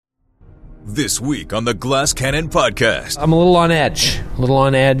This week on the Glass Cannon Podcast. I'm a little on edge.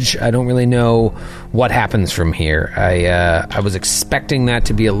 I don't really know what happens from here. I was expecting that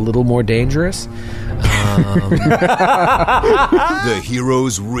to be a little more dangerous. The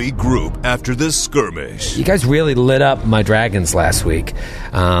heroes regroup after the skirmish. You guys really lit up my dragons last week.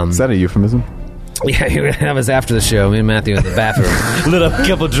 Is that a euphemism? Yeah, that was after the show. Me and Matthew in the bathroom. Lit up a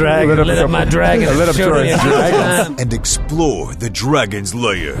couple dragons. Lit up my dragon. Lit up Troy's dragons. And explore the dragon's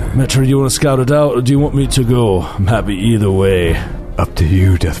lair. Metro, you want to scout it out, or do you want me to go? I'm happy either way. Up to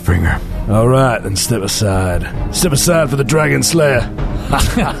you, Deathbringer. All right, then step aside. Step aside for the Dragon Slayer.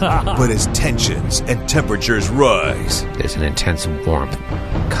 But as tensions and temperatures rise, There's an intense warmth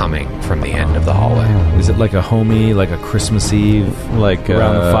coming from the end of the hallway. Is it like a homey, like a Christmas Eve, like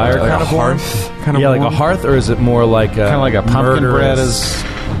around the fire like kind a of warm? hearth kind of Yeah, warm? like a hearth, or is it more like Kind of like a pumpkin bread murderous,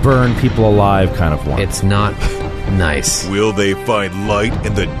 burn people alive kind of warm? It's not nice. will they find light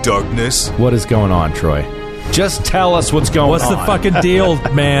in the darkness? What is going on, Troy? Just tell us what's going What's on. the fucking deal,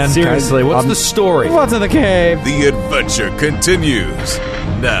 man? Seriously, what's the story? What's in the cave? The adventure continues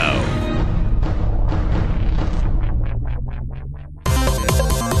now.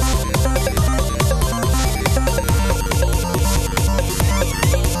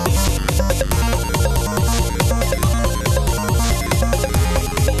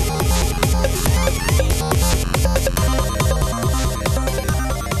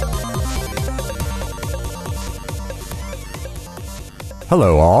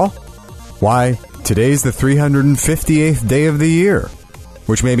 Hello, all. Why, today's the 358th day of the year,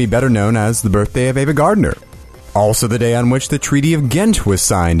 which may be better known as the birthday of Ava Gardner. Also the day on which the Treaty of Ghent was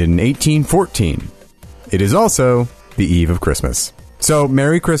signed in 1814. It is also the eve of Christmas. So,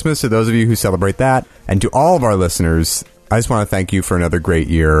 Merry Christmas to those of you who celebrate that, and to all of our listeners, I just want to thank you for another great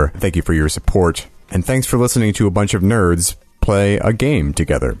year. Thank you for your support, and thanks for listening to a bunch of nerds play a game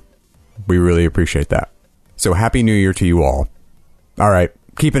together. We really appreciate that. So, Happy New Year to you all. All right,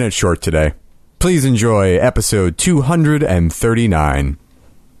 keeping it short today. Please enjoy episode 239.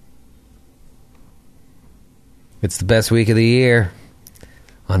 It's the best week of the year.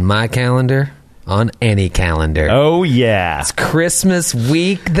 On my calendar, on any calendar. Oh, yeah. It's Christmas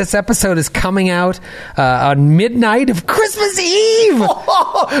week. This episode is coming out on midnight of Christmas Eve.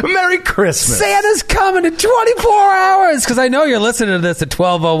 Merry Christmas. Santa's coming in 24 hours. Because I know you're listening to this at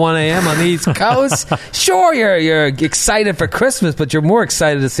 12:01 a.m. on the East Coast. Sure, you're excited for Christmas, but you're more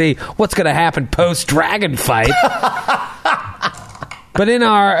excited to see what's going to happen post-dragon fight. But in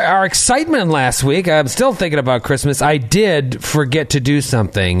our excitement last week, I'm still thinking about Christmas. I did forget to do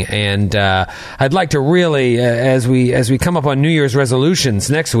something, and I'd like to really, as we come up on New Year's resolutions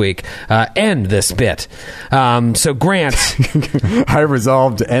next week, end this bit. So, Grant, I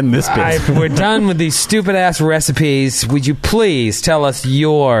resolved to end this bit. we're done with these stupid-ass recipes. Would you please tell us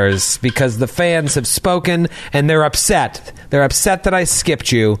yours? Because the fans have spoken, and they're upset. They're upset that I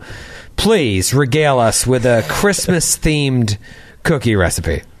skipped you. Please regale us with a Christmas-themed cookie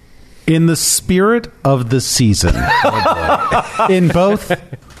recipe. In the spirit of the season. In both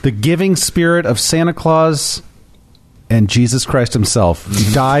the giving spirit of Santa Claus and Jesus Christ himself,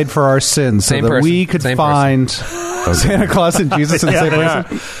 who died for our sins so that we could find Santa Claus and Jesus in the same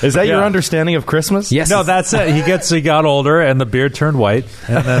person. Is that your understanding of Christmas? Yes. No, that's it. He got older, and the beard turned white,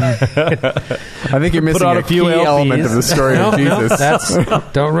 and then I think you're missing on a a few key LPs. element of the story of Jesus.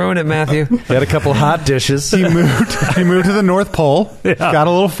 Don't ruin it, Matthew. He had a couple hot dishes. He moved to the North Pole, got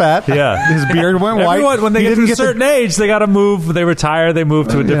a little fat, his beard went white. everyone, when they get to a certain age, they got to move. They retire. They move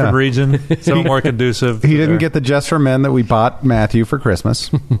to a different region, so more conducive. He didn't get the Just for Men that we bought Matthew for Christmas.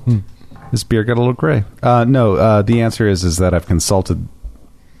 His beard got a little gray. No, the answer is that I've consulted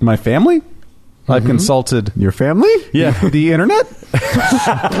my family. I've consulted Your family? the internet.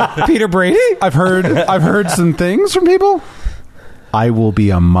 Peter Brady? I've heard some things from people. I will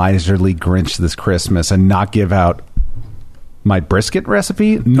be a miserly Grinch this Christmas and not give out my brisket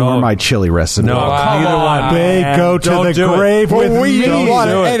recipe nor my chili recipe. No, neither one. They go to Don't the do it. grave with We me. don't want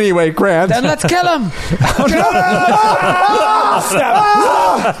it anyway, Grant. Then let's kill him.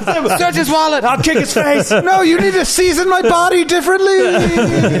 Search his wallet. I'll kick his face. No, you need to season my body differently.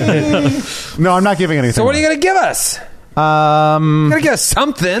 No, I'm not giving anything. So what are you going to give us? You're going to give us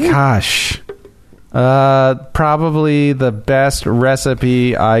something. Gosh. Probably the best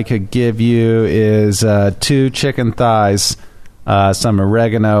recipe I could give you is 2 chicken thighs, some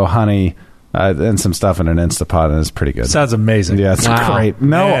oregano, honey, and some stuff in an Instapot, and it's pretty good. Sounds amazing. Yeah, it's Wow. great.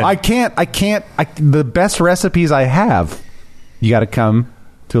 No, Man. I can't. The best recipes I have, you got to come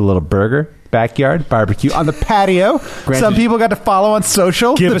to a little burger, backyard barbecue on the patio. Some people got to follow on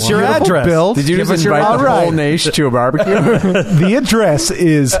social. Give us your beautiful address. Build. Did you Give just us your invite the address. whole nation to a barbecue? The address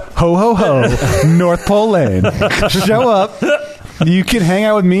is Ho Ho Ho, North Pole Lane. Show up. You can hang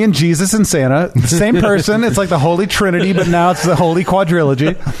out with me and Jesus and Santa. Same person. It's like the Holy Trinity, but now it's the Holy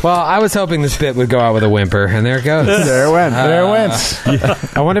Quadrilogy. Well, I was hoping this bit would go out with a whimper, and there it goes. There it went. There it went.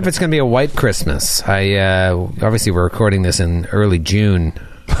 I wonder if it's going to be a white Christmas. Obviously, we're recording this in early June.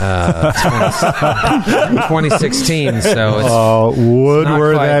 2016, so it's Would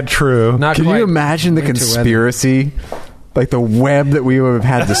were quite- that true? not Can quite you imagine the winter conspiracy? Like the web that we would have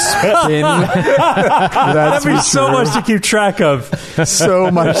had to spin. That'd be so much to keep track of.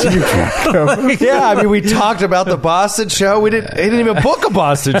 So much to keep track of. Yeah, I mean, we talked about the Boston show. He didn't even book a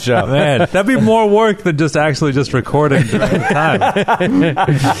Boston show. Man, that'd be more work than just recording during the time.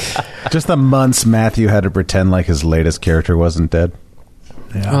 Just the months Matthew had to pretend like his latest character wasn't dead.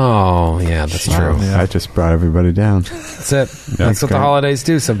 Oh, yeah, that's true. I just brought everybody down. That's it. That's what great. the holidays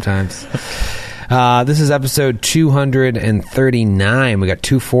do sometimes. This is episode 239. We got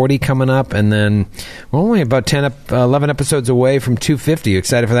 240 coming up, and then we're only about 11 episodes away from 250. You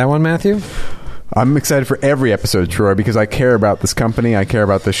excited for that one, Matthew? I'm excited for every episode, Troy, because I care about this company. I care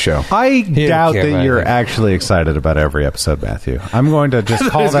about this show. I don't doubt care that about you're it. actually excited about every episode, Matthew. I'm going to just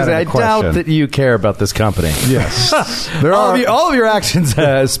call that I into question. doubt that you care about this company. Yes. There All are. of your actions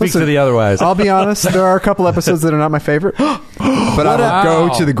speak Listen, to the otherwise. I'll be honest, there are a couple episodes that are not my favorite, but I will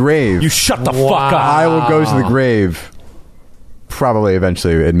go to the grave. You shut the Wow. fuck up. I will go to the grave, probably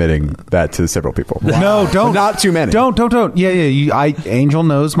eventually admitting that to several people. No, don't. But not too many. Don't. Yeah. Angel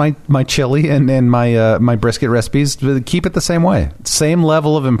knows my chili and my my brisket recipes. Keep it the same way. Same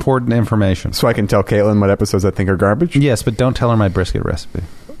level of important information. So I can tell Caitlin what episodes I think are garbage? Yes, but don't tell her my brisket recipe.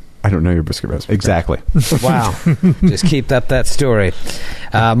 I don't know your brisket recipe. Exactly. Wow. Just keep up that story.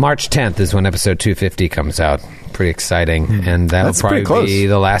 March 10th is when episode 250 comes out. Pretty exciting. And that will That's pretty probably close. be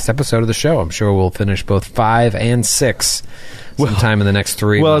the last episode of the show. I'm sure we'll finish both 5 and 6 sometime in the next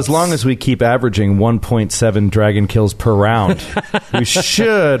 3 Well, months. as long as we keep averaging 1.7 dragon kills per round, we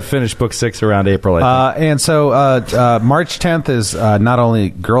should finish book 6 around April, I think. And so March 10th is not only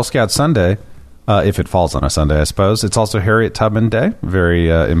Girl Scout Sunday, if it falls on a Sunday, I suppose. It's also Harriet Tubman Day, very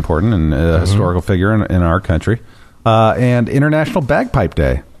important and historical figure in our country, and International Bagpipe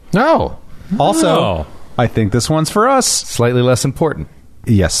Day. No. Also, Oh. I think this one's for us. Slightly less important.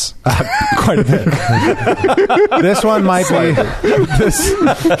 Yes, quite a bit. This one might be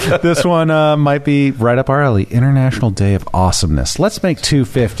this one might be right up our alley. International Day of Awesomeness. Let's make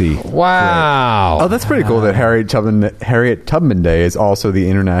 250. Wow. Oh, that's pretty cool that Harriet Tubman Day is also the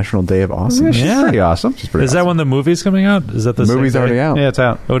International Day of Awesome. She's pretty awesome. Is that when the movie's coming out? Is that the The movie's same day? already out. Yeah, it's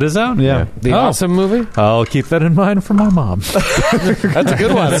out. Oh, it is out? Yeah. The awesome movie? I'll keep that in mind for my mom. That's a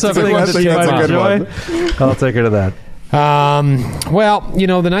good one. That's something one. that she That's a might good one. enjoy. I'll take her to that. Well,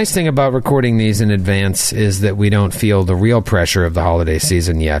 the nice thing about recording these in advance is that we don't feel the real pressure of the holiday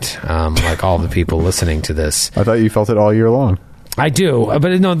season yet, like all the people listening to this. I thought you felt it all year long. I do, but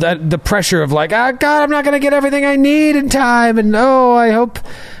the pressure of like, God, I'm not going to get everything I need in time, and I hope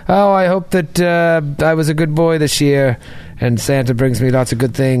that I was a good boy this year, and Santa brings me lots of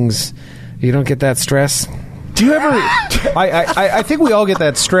good things. You don't get that stress? Do you ever? I think we all get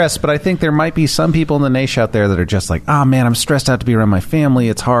that stress, but I think there might be some people in the nation out there that are just like, oh man, I'm stressed out to be around my family.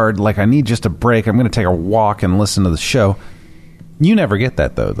 It's hard. Like I need just a break. I'm going to take a walk and listen to the show. You never get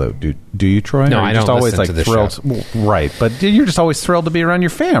that though. Do you, Troy? No, Or are you I just don't always listen like to the thrilled. Well, right, but you're just always thrilled to be around your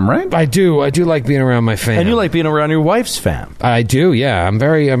fam, right? I do like being around my family. And you like being around your wife's fam. I do, yeah. I'm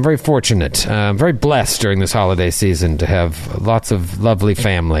very fortunate. I'm very blessed during this holiday season to have lots of lovely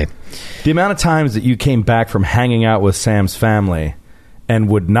family. The amount of times that you came back from hanging out with Sam's family and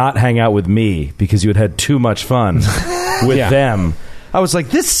would not hang out with me because you had had too much fun with Yeah. them. I was like,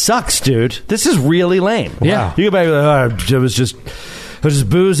 this sucks, dude. This is really lame. Yeah. You go back like, I was just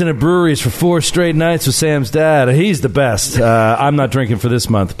boozing at breweries for 4 straight nights with Sam's dad. He's the best. I'm not drinking for this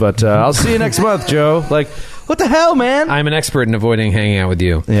month, but I'll see you next month, Joe. Like, what the hell, man? I'm an expert in avoiding hanging out with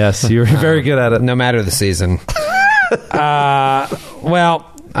you. Yes, you're very good at it. No matter the season.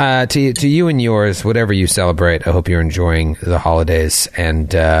 To you and yours, whatever you celebrate, I hope you're enjoying the holidays.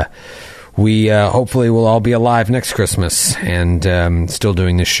 And we hopefully will all be alive next Christmas and still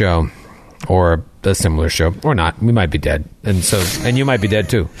doing this show. Or a similar show. Or not. We might be dead. And you might be dead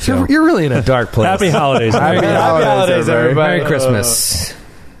too. So. You're really in a dark place. Happy holidays. Happy holidays, everybody. Merry Christmas.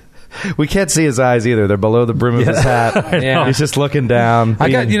 We can't see his eyes either. They're below the brim of his hat. Yeah. He's just looking down. I'm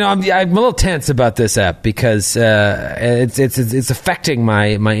a little tense about this app because it's affecting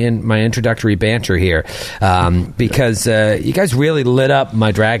my introductory banter here because you guys really lit up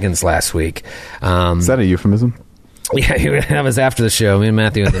my dragons last week. Is that a euphemism? Yeah, that was after the show. Me and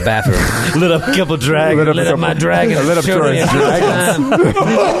Matthew in the bathroom. Lit up a couple dragons. Lit up my dragon. Lit up Jordan's dragons.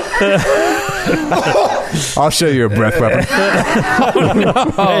 I'll show you a breath weapon.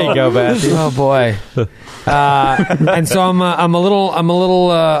 There you go, Matthew. Oh boy. And so I'm a little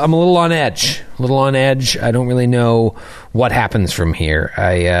on edge. A little on edge. I don't really know what happens from here.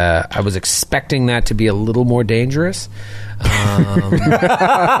 I was expecting that to be a little more dangerous.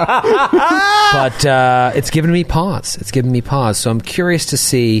 But it's given me pause. So I'm curious to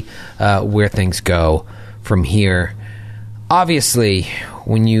see where things go from here. Obviously,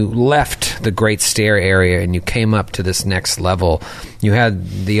 when you left the Great Stair area and you came up to this next level, you had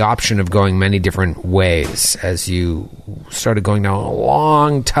the option of going many different ways. As you started going down a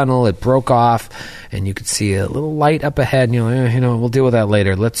long tunnel, it broke off, and you could see a little light up ahead. And you're like, we'll deal with that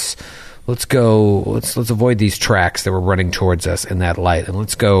later. Let's avoid these tracks that were running towards us in that light, and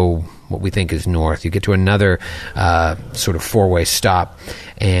let's go what we think is north. You get to another sort of four-way stop,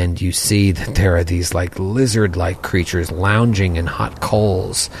 and you see that there are these like lizard-like creatures lounging in hot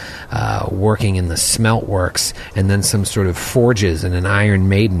coals, working in the smelt works, and then some sort of forges and an Iron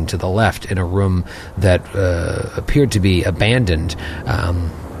Maiden to the left in a room that appeared to be abandoned,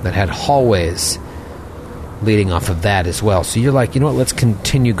 that had hallways leading off of that as well. So you're like, let's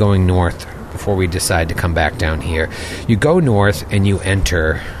continue going north before we decide to come back down here. You go north and you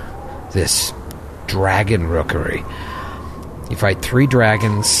enter this dragon rookery. You fight 3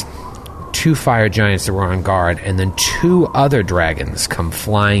 dragons, 2 fire giants that were on guard, and then 2 other dragons come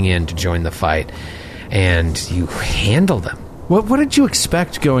flying in to join the fight, and you handle them. What did you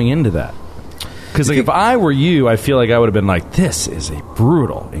expect going into that? Because if I were you, I feel like I would have been like, this is a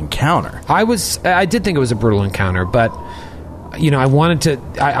brutal encounter. I did think it was a brutal encounter, but I wanted to.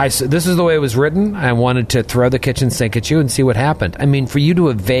 This is the way it was written. I wanted to throw the kitchen sink at you and see what happened. I mean, for you to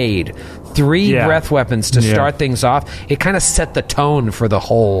evade 3 breath weapons to start things off, it kind of set the tone for the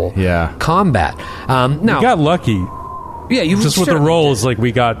whole combat. Now, you got lucky. Yeah, you just with the rolls, like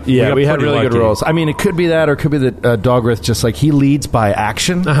we got. Yeah, we had really lucky. good rolls. I mean, it could be that, or it could be that Dogrith just like he leads by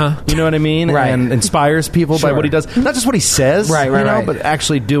action. You know what I mean? Right. And inspires people by what he does, not just what he says, right. But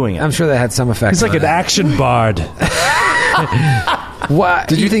actually doing it. I'm sure that had some effect. He's like an action bard. What?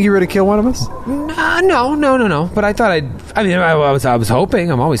 Did you think you were going to kill one of us? No. But I thought I was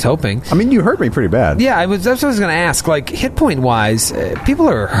hoping. I'm always hoping. I mean, you hurt me pretty bad. Yeah, that's what I was going to ask. Like, hit point wise, people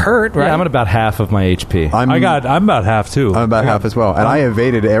are hurt, right? Yeah, I'm at about half of my HP. I'm about half too. I'm about half as well. And I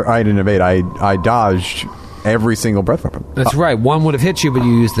evaded. I didn't evade. I dodged every single breath weapon. That's right. One would have hit you, but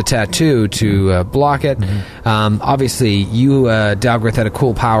you used the tattoo to block it. Obviously, you, Dalgrith, had a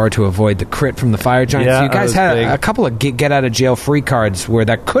cool power to avoid the crit from the fire giants. Yeah, you guys had a couple of get-out-of-jail-free cards where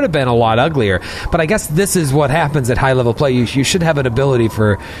that could have been a lot uglier. But I guess this is what happens at high-level play. You should have an ability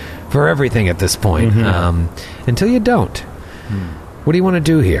for everything at this point, until you don't. What do you want to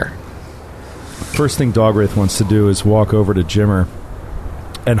do here? First thing Dogrith wants to do is walk over to Jimmer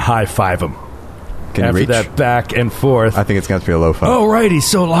and high-five him. Can After you reach? that back and forth. I think it's going to be a low five. Oh, right, he's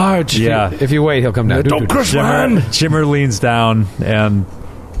so large. Yeah. If you wait, he'll come down. Don't crush mine. Jimmer leans down and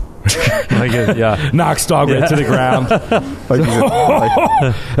knocks Dogrith to the ground.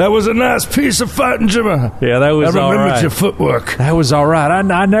 That was a nice piece of fighting, Jimmer. Yeah, that was all right. I remembered your footwork. That was all right.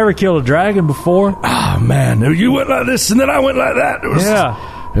 I never killed a dragon before. Oh, man. You went like this, and then I went like that.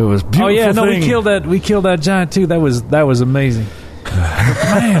 It was beautiful. Oh, yeah, no, thing. we killed that giant, too. That was amazing.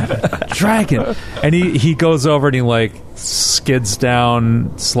 Man, dragon. And he goes over and he like slides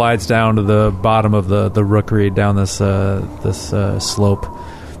down to the bottom of the rookery down this slope,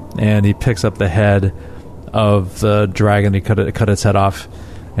 and he picks up the head of the dragon. He cut its head off,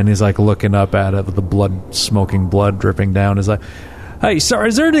 and he's like looking up at it with the smoking blood dripping down. He's like, "Hey, sorry,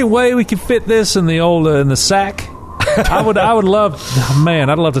 is there any way we can fit this in the sack?" I would love, man,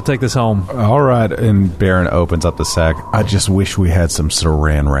 I'd love to take this home. All right, and Baron opens up the sack. I just wish we had some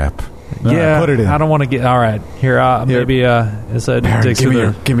saran wrap. Yeah, put it in. I don't want to get. All right, here. Maybe as I Baron,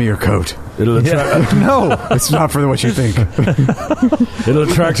 give me your coat. It'll attract. No, it's not for what you think. It'll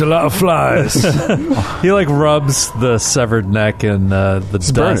attract a lot of flies. He like rubs the severed neck and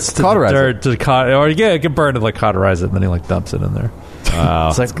the dust, cauterize it, or you can burn it, like cauterize it, and then he like dumps it in there.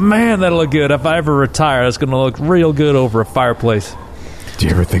 It's like, man, that'll look good. If I ever retire, that's going to look real good over a fireplace. Do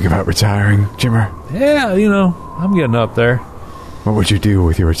you ever think about retiring, Jimmer? Yeah, I'm getting up there. What would you do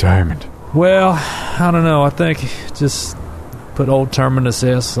with your retirement? Well, I don't know. I think just put old Terminus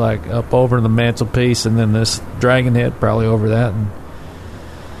S like up over the mantelpiece, and then this dragon head probably over that. And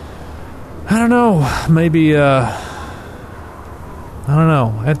I don't know, maybe I don't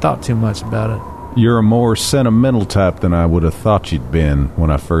know. I hadn't thought too much about it. You're a more sentimental type than I would have thought you'd been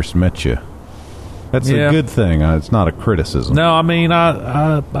when I first met you. That's Yeah. a good thing. It's not a criticism. No, I mean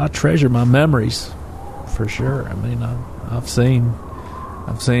I treasure my memories for sure. I mean I've seen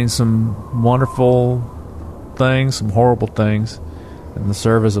some wonderful things, some horrible things in the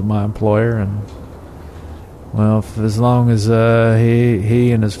service of my employer, and well, as long as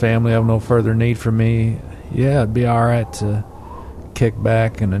he and his family have no further need for me, yeah, it'd be all right to kick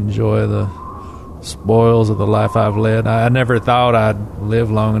back and enjoy the spoils of the life I've led. I never thought I'd live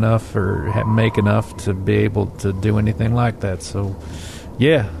long enough or make enough to be able to do anything like that. So,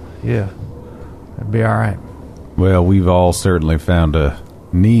 yeah, it'd be all right. Well, we've all certainly found a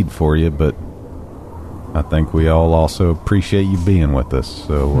need for you, but I think we all also appreciate you being with us.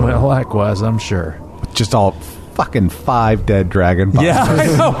 So, Well, likewise, I'm sure. Just all fucking 5 dead dragon bodies. Yeah, I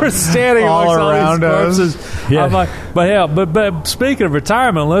know. We're standing All amongst around all us. these corpses. Yeah. I'm like, but speaking of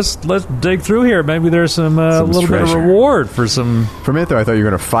retirement, let's dig through here. Maybe there's some little bit of treasure. reward for some. For a minute there, I thought you were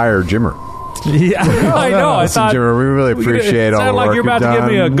going to fire Jimmer. Yeah, I know. I Listen, thought Jimmer, we really appreciate it all the sounded like work you're about you've to give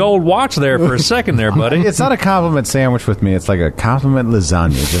me a done. gold watch there for a second there, buddy. It's not a compliment sandwich with me. It's like a compliment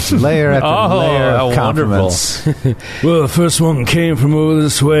lasagna. Just layer after layer how of wonderful. compliments. Well, the first one came from over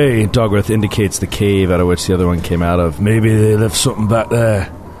this way. Dogworth indicates the cave out of which the other one came out of. Maybe they left something back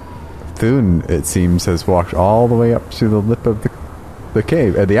there. Thune, it seems, has walked all the way up to the lip of the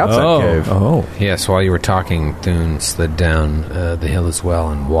cave, the outside cave. Oh, Yes, while you were talking, Thune slid down the hill as well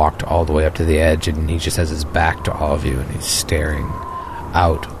and walked all the way up to the edge, and he just has his back to all of you, and he's staring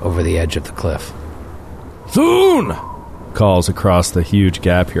out over the edge of the cliff. Thune! Calls across the huge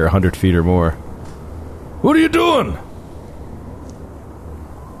gap here, 100 feet or more. What are you doing?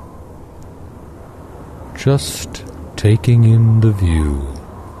 Just taking in the view.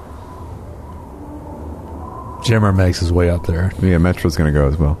 Jimmer makes his way up there. Yeah, Metro's going to go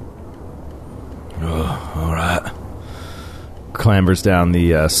as well. All right. Clambers down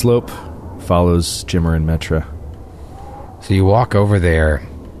the slope, follows Jimmer and Metra. So you walk over there,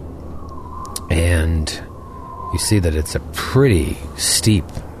 and you see that it's a pretty steep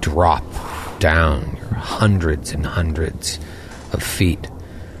drop down. You're hundreds and hundreds of feet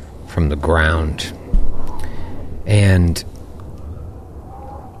from the ground. And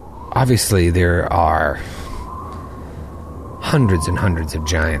obviously there are hundreds and hundreds of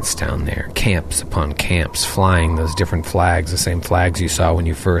giants down there, camps upon camps, flying those different flags, the same flags you saw when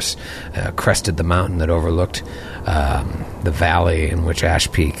you first crested the mountain that overlooked the valley in which Ash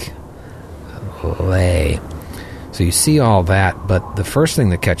Peak lay. So you see all that, but the first thing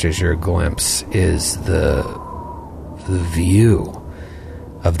that catches your glimpse is the view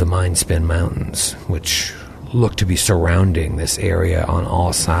of the Mindspin Mountains, which look to be surrounding this area on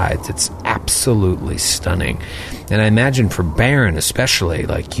all sides. It's absolutely stunning. And I imagine for Baron especially,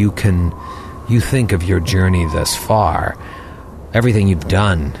 like you think of your journey thus far, everything you've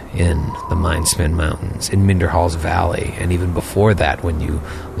done in the Mindspin Mountains, in Minderhall's Valley, and even before that when you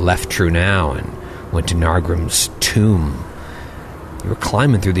left Trunau and went to Nargrim's tomb. You were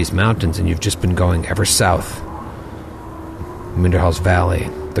climbing through these mountains and you've just been going ever south. Minderhall's Valley,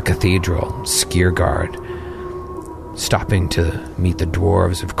 the cathedral, Skiergard, stopping to meet the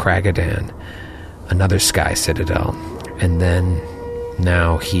dwarves of Kragadan, another sky citadel, and then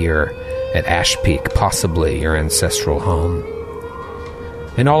now here at Ash Peak, possibly your ancestral home.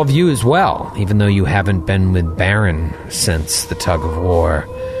 And all of you as well, even though you haven't been with Baron since the tug of war.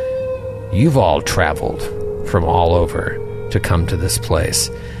 You've all traveled from all over to come to this place.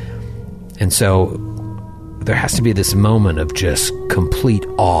 And so there has to be this moment of just complete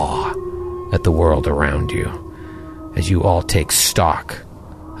awe at the world around you, as you all take stock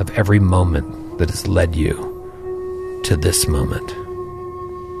of every moment that has led you to this moment.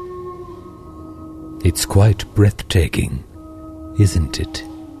 It's quite breathtaking, isn't it?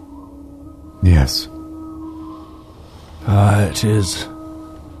 Yes. It is.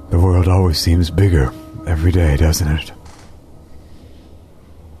 The world always seems bigger every day, doesn't it?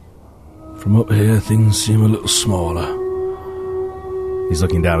 From up here, things seem a little smaller. He's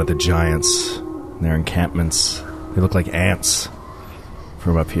looking down at the giants and their encampments. They look like ants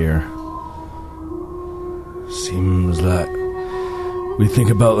from up here. Seems like we think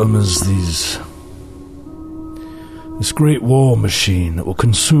about them as this great war machine that will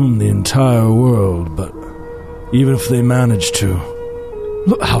consume the entire world, but even if they manage to,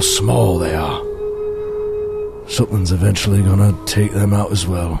 look how small they are. Something's eventually gonna take them out as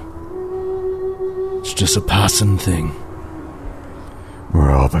well. It's just a passing thing.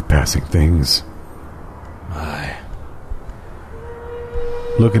 We're all but passing things.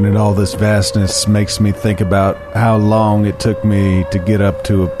 Looking at all this vastness makes me think about how long it took me to get up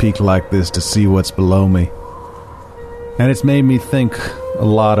to a peak like this to see what's below me. And it's made me think a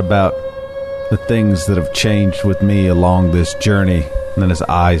lot about the things that have changed with me along this journey. And then his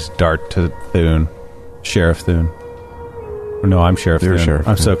eyes dart to Thune. Sheriff Thune. No, I'm Sheriff You're Thune. Sheriff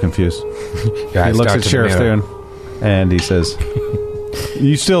I'm Thune. so confused. Your He eyes looks dart at to the Sheriff mirror. Thune and he says,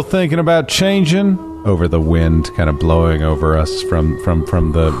 "You still thinking about changing?" Over the wind kind of blowing over us from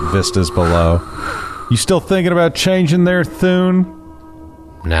the vistas below. "You still thinking about changing there, Thune?"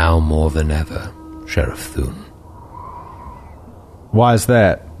 Now more than ever, Sheriff Thune. "Why is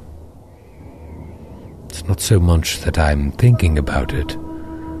that?" It's not so much that I'm thinking about it,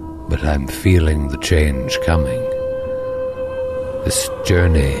 but I'm feeling the change coming. This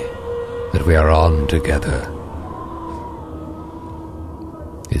journey that we are on together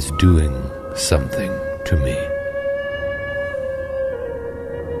is doing something to me.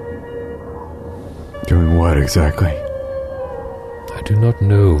 Doing what exactly? I do not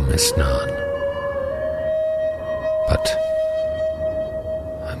know, Miss Nan, but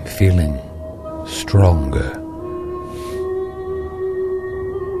I'm feeling stronger.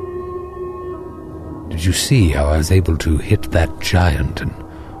 Did you see how I was able to hit that giant and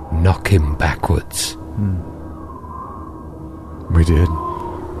knock him backwards? We did.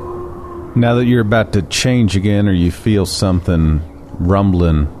 Now that you're about to change again, or you feel something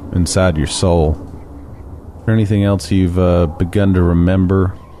rumbling inside your soul, is there anything else you've begun to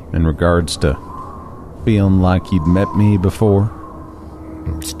remember in regards to feeling like you'd met me before?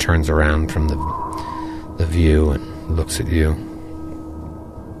 He just turns around from the view and looks at you.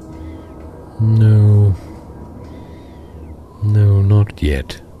 No, not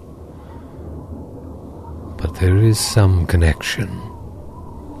yet. But there is some connection,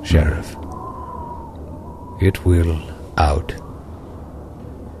 Sheriff. It will out.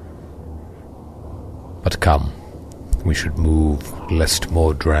 But come, we should move lest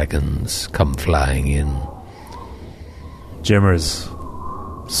more dragons come flying in. Jimmer's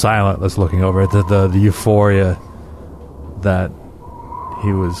silent, just looking over at the euphoria that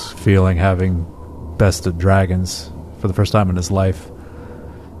he was feeling having bested dragons for the first time in his life.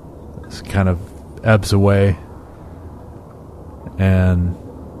 This kind of ebbs away, and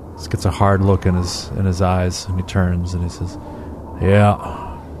just gets a hard look in his eyes, and he turns and he says, "Yeah,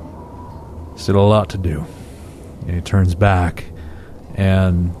 still a lot to do." And he turns back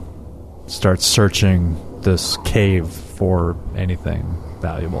and starts searching this cave for anything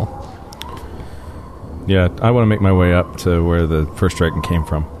valuable. Yeah, I want to make my way up to where the first dragon came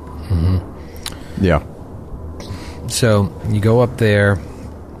from. Yeah. So you go up there,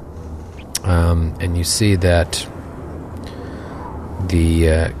 and you see that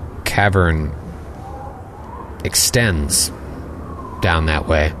the cavern extends down that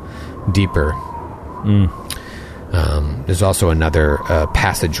way, deeper. There's also another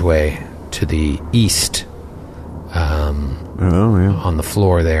passageway to the east, on the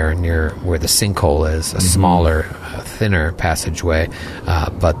floor there near where the sinkhole is, a smaller, thinner passageway.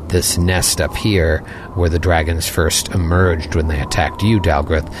 But this nest up here, where the dragons first emerged when they attacked you,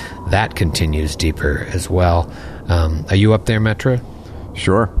 Dalgrith, that continues deeper as well. Are you up there, Metra?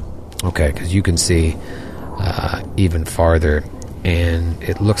 Sure. Okay, because you can see even farther, and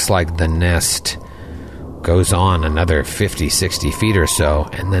it looks like the nest goes on another 50, 60 feet or so,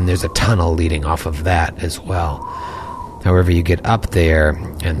 and then there's a tunnel leading off of that as well. However, you get up there,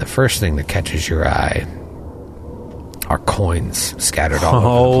 and the first thing that catches your eye are coins scattered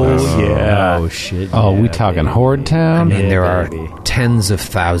all over the place. Yeah. Oh, shit. Oh, we talking Horde I Town? mean, there are tens of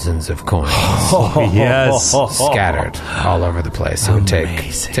thousands of coins Yes. scattered all over the place. It would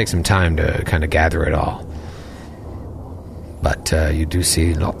take some time to kind of gather it all. But you do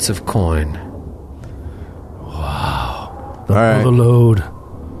see lots of coin. All right. The load.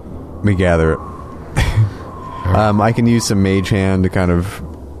 Let me gather it. I can use some mage hand to kind of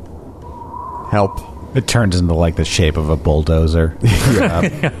help. It turns into like the shape of a bulldozer.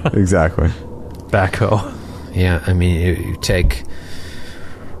 Exactly. Backhoe. Yeah, I mean, you take...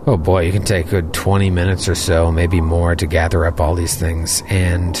 Oh boy, you can take a good 20 minutes or so, maybe more, to gather up all these things.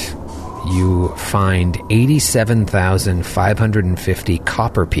 And you find 87,550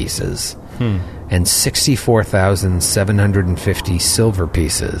 copper pieces and 64,750 silver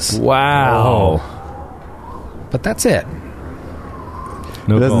pieces. Wow. But that's it.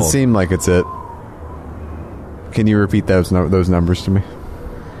 No It doesn't gold. seem like it's it. Can you repeat those numbers to me?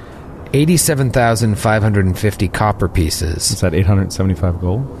 87,550 copper pieces. Is that 875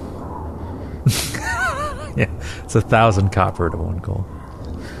 gold? Yeah. It's 1,000 copper to 1 gold.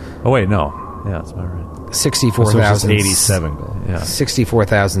 Oh, wait, no. Yeah, that's about right. 64,087 gold. Yeah.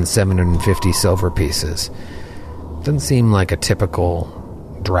 64,750 silver pieces. Doesn't seem like a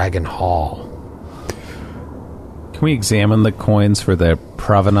typical dragon haul. Can we examine the coins for their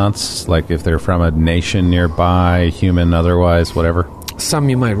provenance? Like if they're from a nation nearby, human, otherwise, whatever? Some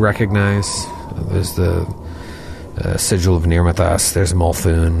you might recognize. There's the sigil of Nirmathas. There's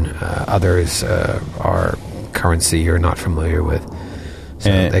Mulfoon. Others are currency you're not familiar with.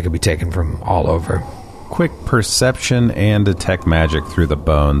 So they could be taken from all over. Quick perception and detect magic through the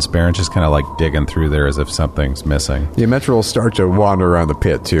bones. Baron just kind of like digging through there as if something's missing. Yeah, Metra will start to wander around the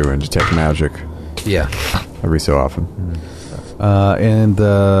pit too and detect magic. Yeah. Every so often. And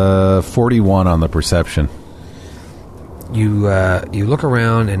 41 on the perception. You look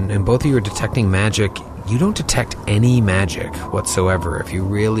around, and both of you are detecting magic. You don't detect any magic whatsoever. If you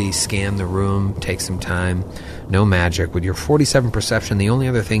really scan the room, take some time, no magic. With your 47 perception, the only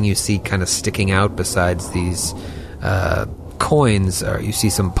other thing you see kind of sticking out besides these coins are you see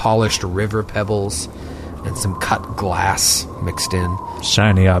some polished river pebbles and some cut glass mixed in.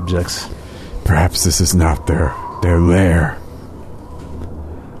 Shiny objects. Perhaps this is not their lair.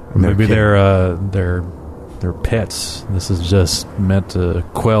 Maybe they're pets. This is just meant to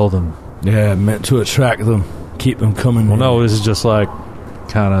quell them. Yeah, meant to attract them, keep them coming. Well, no, this is just like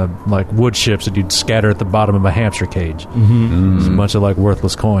kind of like wood chips that you'd scatter at the bottom of a hamster cage. Mm-hmm. It's a bunch of like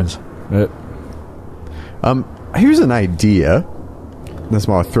worthless coins. Here's an idea. That's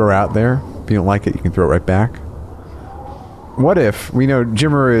what I'll throw out there. If you don't like it, you can throw it right back. What if we know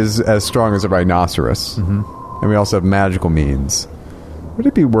Jimmer is as strong as a rhinoceros, and we also have magical means? Would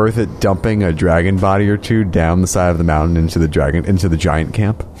it be worth it dumping a dragon body or two down the side of the mountain into the giant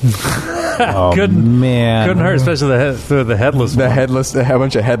camp? Oh, man. Couldn't hurt, especially the headless one. A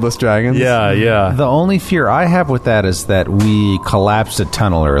bunch of headless dragons? Yeah. The only fear I have with that is that we collapsed a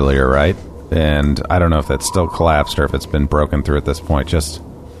tunnel earlier, right? And I don't know if that's still collapsed or if it's been broken through at this point. Just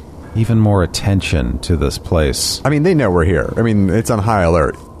even more attention to this place. I mean, they know we're here. I mean, it's on high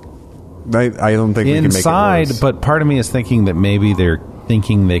alert. I don't think we can make it inside, worse. but part of me is thinking that maybe they're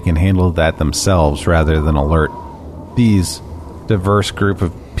thinking they can handle that themselves rather than alert these diverse group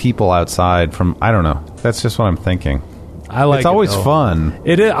of people outside from, I don't know. That's just what I'm thinking. I like it's always though. fun.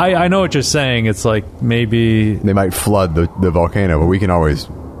 It is. I know what you're saying. It's like maybe They might flood the volcano, but we can always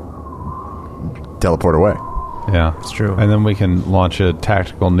teleport away. Yeah, it's true. And then we can launch a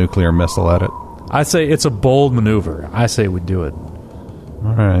tactical nuclear missile at it. I say it's a bold maneuver. I say we do it.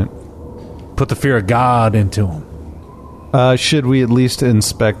 All right. Put the fear of God into them. Should we at least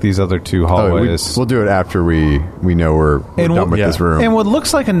inspect these other two hallways? We'll do it after we know we're done with this room. And what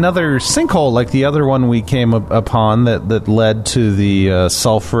looks like another sinkhole, like the other one we came upon that led to the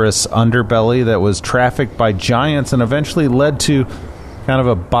sulfurous underbelly that was trafficked by giants and eventually led to kind of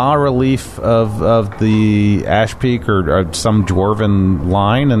a bas-relief of the Ash Peak or some dwarven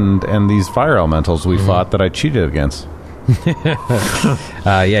line and these fire elementals we fought that I cheated against.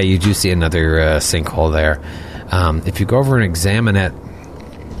 Yeah, you do see another sinkhole there. If you go over and examine it,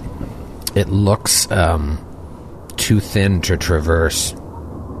 it looks too thin to traverse.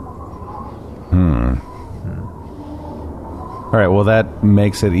 All right, well, that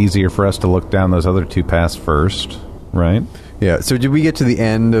makes it easier for us to look down those other two paths first, right? Yeah, so did we get to the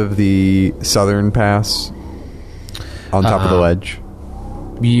end of the southern pass on top of the ledge?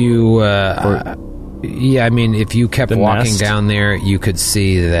 Yeah, I mean, if you kept walking nest? down there, you could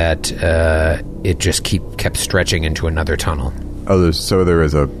see that it just kept stretching into another tunnel. Oh, there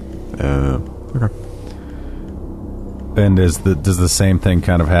is a... okay. And does the same thing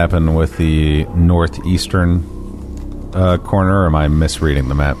kind of happen with the northeastern corner, or am I misreading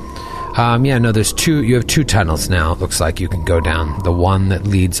the map? Yeah, no, there's two. You have two tunnels now. It looks like you can go down. The one that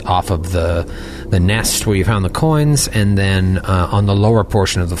leads off of the nest where you found the coins, and then on the lower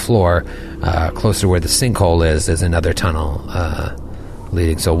portion of the floor, closer to where the sinkhole is, there's another tunnel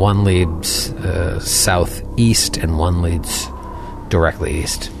leading. So one leads southeast, and one leads directly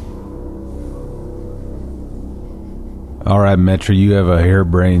east. All right, Metra, you have a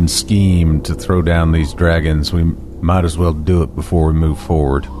harebrained scheme to throw down these dragons. We might as well do it before we move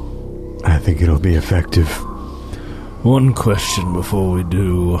forward. I think it'll be effective. One question before we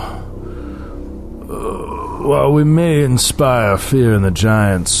do. While we may inspire fear in the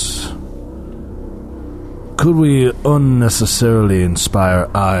giants, could we unnecessarily inspire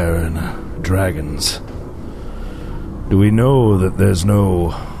ire in dragons? Do we know that there's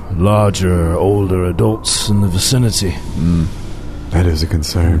no larger, older adults in the vicinity? That is a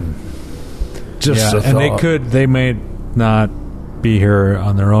concern. Just a and thought. they may not be here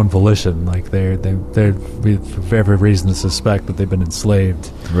on their own volition. Like we have every reason to suspect that they've been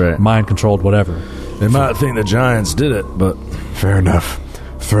enslaved, Right. mind controlled, whatever. They might think the giants did it, but Fair enough.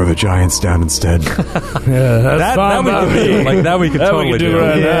 Throw the giants down instead. yeah, that's fine we by could me. like that we could That totally we could do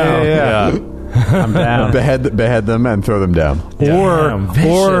right now. Yeah. I'm down. behead them and throw them down. Or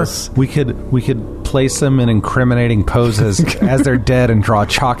vicious. we could place them in incriminating poses as they're dead and draw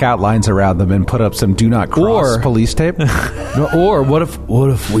chalk outlines around them and put up some "Do Not Cross" Or- police tape. No, or what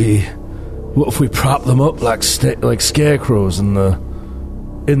if we prop them up like scarecrows in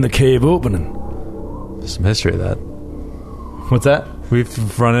the cave opening? Some history of that. What's that?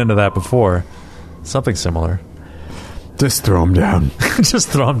 We've run into that before. Something similar. Just throw them down. Just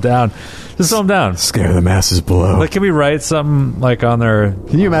throw them down. Just throw them down. Scare the masses below. Like, can we write something like on their?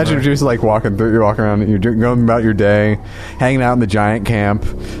 Can you imagine if you're just like you're walking around, you're going about your day, hanging out in the giant camp,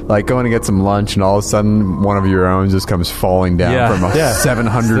 like going to get some lunch, and all of a sudden one of your own just comes falling down from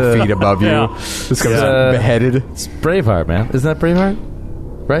 700 feet above you. Just comes beheaded. It's Braveheart, man. Isn't that Braveheart?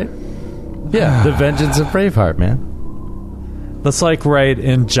 Right? Yeah, the vengeance of Braveheart, man. Let's like write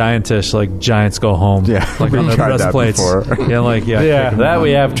in giantish, like giants go home. Yeah, like on we the tried that breastplates. before. Yeah, like Yeah, kick 'em that out.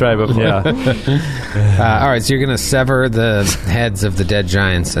 we have tried before. Yeah. All right, so you're going to sever the heads of the dead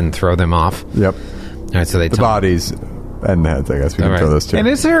giants and throw them off. Yep. All right, so they The bodies and the heads, I guess. We can All right. throw those too. And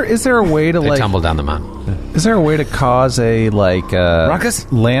is there a way to They like tumble down the mountain. is there a way to cause a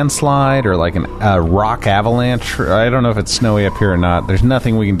Ruckus? landslide or like a rock avalanche? I don't know if it's snowy up here or not. There's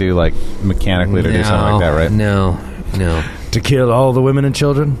nothing we can do like mechanically to do something like that, right? No. To kill all the women and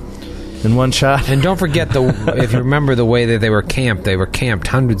children in one shot? And don't forget, if you remember the way that they were camped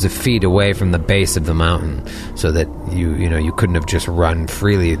hundreds of feet away from the base of the mountain, so that you couldn't have just run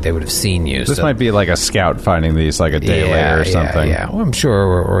freely. They would have seen you. This so. might be like a scout finding these like a day later or something. Yeah, well, I'm sure,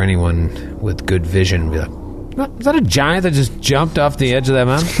 or anyone with good vision would be like, is that a giant that just jumped off the edge of that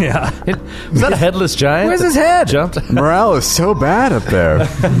mountain? Yeah. Is that a headless giant? Where's his head? Jumped. Morale is so bad up there.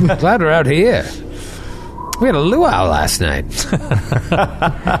 Glad we're out here. We had a luau last night.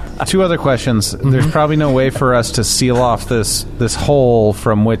 Two other questions. There's probably no way for us to seal off this hole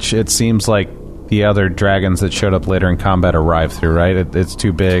from which it seems like the other dragons that showed up later in combat arrived through, right? It's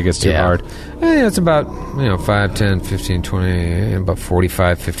too big. It's too hard. It's about 5, 10, 15, 20, about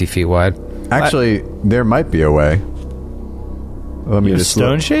 45, 50 feet wide. Actually, there might be a way. Let me just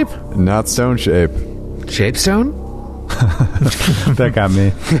Stone look. shape? Not stone shape. Shapestone? That got me.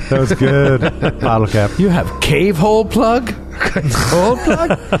 That was good. Bottle cap. You have cave hole plug? Hole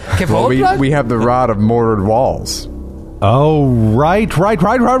plug? Well, we have the rod of mortared walls. Oh, right.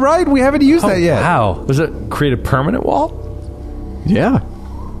 We haven't used that yet. Wow. Does it create a permanent wall? Yeah.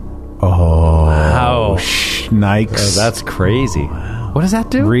 Oh, Wow. Nikes. That's crazy. What does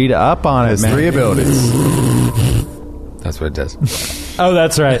that do? Read up on it, Has man. 3 abilities. That's what it does. Oh,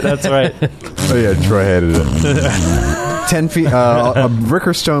 that's right. That's right. Oh yeah, Troy hated it. 10 feet, a brick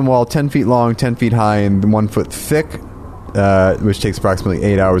or stone wall, 10 feet long, 10 feet high, and 1 foot thick, which takes approximately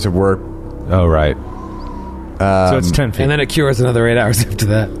 8 hours of work. Oh, right. So it's 10 feet. And then it cures another 8 hours after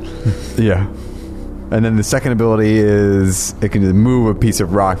that. Yeah. And then the second ability is it can move a piece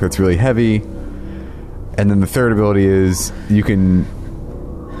of rock that's really heavy. And then the third ability is you can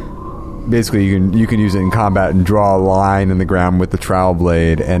use it in combat and draw a line in the ground with the trowel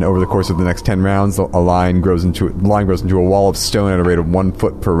blade, and over the course of the next 10 rounds a line grows into a wall of stone at a rate of 1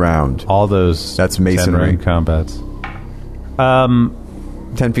 foot per round. All those. That's masonry. 10 round combats.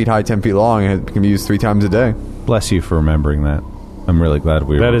 10 feet high, 10 feet long, and it can be used 3 times a day. Bless you for remembering that. I'm really glad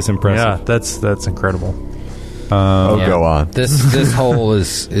we. That is impressive. Yeah, that's incredible. Go on. This hole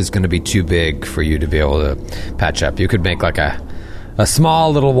is going to be too big for you to be able to patch up. You could make like a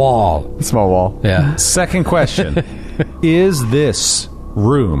small little wall. Small wall. Yeah. Second question. Is this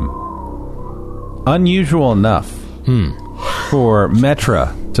room unusual enough for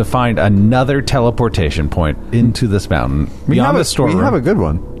Metra to find another teleportation point into this mountain beyond the storeroom? We have a good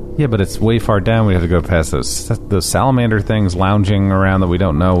one. Yeah, but it's way far down. We have to go past those salamander things lounging around that we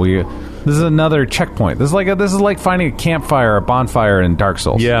don't know. This is another checkpoint. This is like finding a campfire, a bonfire in Dark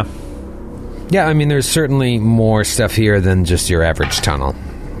Souls. Yeah. Yeah, I mean, there's certainly more stuff here than just your average tunnel.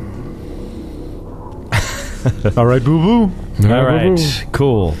 All right, boo boo. All right.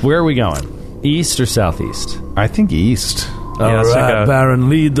 Cool. Where are we going? East or southeast? I think east. All let's check it right, out. Baron,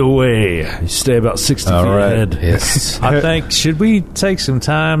 lead the way. You stay about 60 feet ahead. Yes. I think, should we take some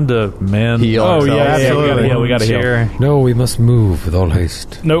time to mend? Heal Oh, ourselves. yeah, Absolutely. we got to heal. No, we must move with all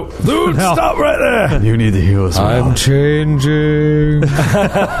haste. Nope. Dude, stop right there. You need to heal as well. I'm changing.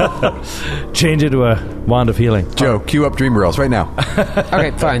 Change it to a wand of healing. Joe, cue up Dream Girls right now.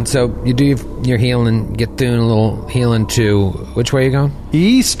 Okay, fine. So you do your healing, get doing a little healing to which way are you going?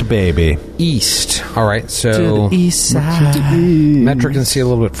 East, baby. East. All right. So Metra can see a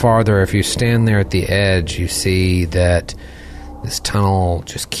little bit farther. If you stand there at the edge, you see that this tunnel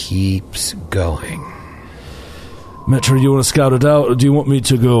just keeps going. Metro, you want to scout it out, or do you want me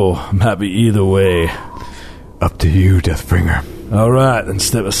to go? I'm happy either way. Up to you, Deathbringer. All right, then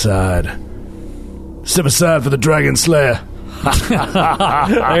step aside. Step aside for the Dragon Slayer.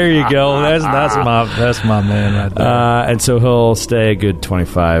 There you go. That's my man right there. And so he'll stay a good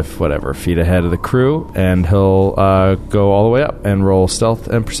 25, whatever, feet ahead of the crew, and he'll go all the way up and roll stealth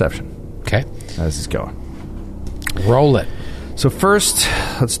and perception Okay. as he's going. Roll it. So first,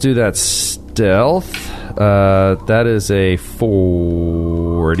 let's do that stealth. That is a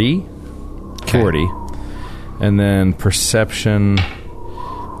 40. Okay. 40. And then perception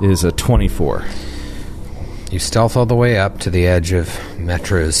is a 24. You stealth all the way up to the edge of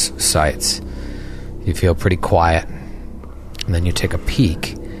Metra's sights. You feel pretty quiet. And then you take a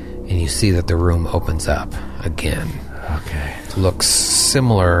peek, and you see that the room opens up again. Okay. It looks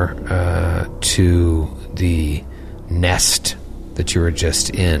similar to the nest that you were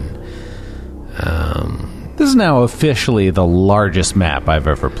just in. This is now officially the largest map I've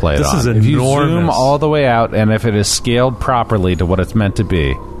ever played This on. is If you zoom enormous. all the way out, and if it is scaled properly to what it's meant to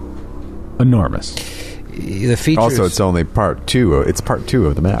be, enormous. The features, Also, it's only part two. It's part two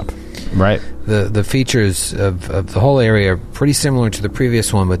of the map. Right? the features of the whole area are pretty similar to the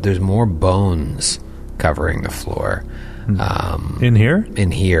previous one, but there's more bones covering the floor. In here?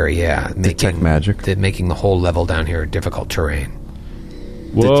 In here, yeah. Detect magic. Making the whole level down here difficult terrain.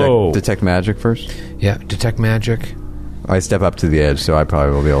 Whoa. Detect magic first. Yeah, detect magic. I step up to the edge, so I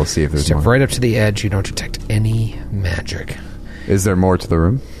probably will be able to see if there's Step more. right up to the edge. You don't detect any magic. Is there more to the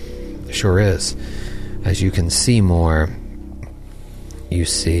room? Sure is. As you can see more, you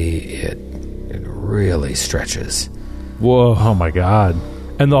see it really stretches. Whoa. Oh, my God.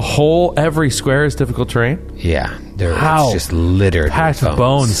 And every square is difficult terrain? Yeah, How? it's just littered Packed with with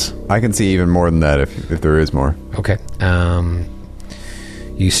bones. I can see even more than that if there is more. Okay.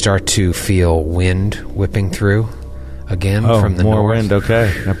 You start to feel wind whipping through again from the more north. wind.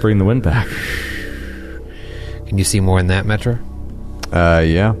 Okay. Now bring the wind back. Can you see more in that, Metra?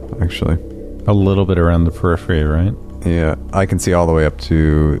 Yeah, actually. A little bit around the periphery, right? Yeah, I can see all the way up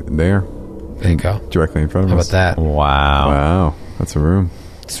to there, There you go. directly in front of How us. about that? Wow. Wow, that's a room.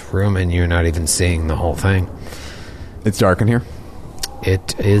 It's room, and you're not even seeing the whole thing. It's dark in here.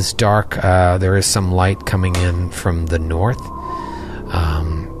 It is dark. There is some light coming in from the north.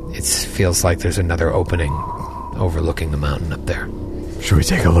 It feels like there's another opening overlooking the mountain up there. Should we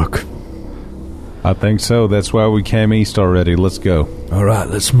take a look? I think so. That's why we came east already. Let's go. All right,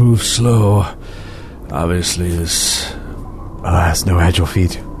 let's move slow. Obviously, this Alas, no agile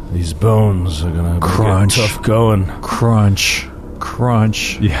feet. these bones are gonna Crunch. get tough going. Crunch.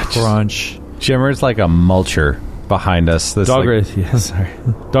 Crunch. Yeah, Crunch. Shimmer's like a mulcher behind us. This Dogwraith, sorry.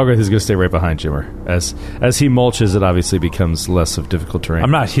 Dogwraith is going to stay right behind Jimmer. As he mulches, it obviously becomes less of difficult terrain.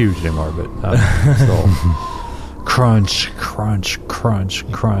 I'm not huge anymore, but still. Crunch, crunch,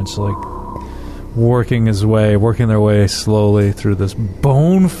 crunch, crunch. Like working their way slowly through this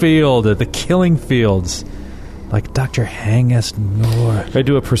bone field, the killing fields. Like Dr. Hangest North. I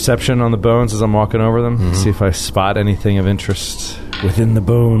do a perception on the bones as I'm walking over them. See if I spot anything of interest within the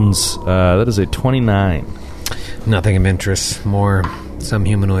bones. That is a 29. Nothing of interest. More some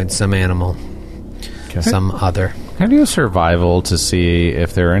humanoid, some animal, some other. Can I do a survival to see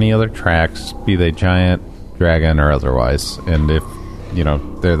if there are any other tracks, be they giant, dragon, or otherwise? And if,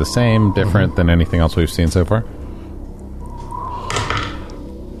 they're the same, different than anything else we've seen so far?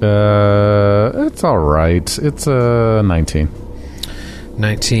 It's all right. It's a 19.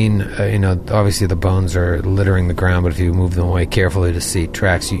 19, obviously the bones are littering the ground, but if you move them away carefully to see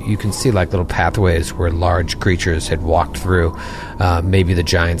tracks, you can see like little pathways where large creatures had walked through. Maybe the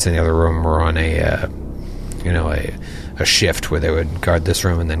giants in the other room were on a shift where they would guard this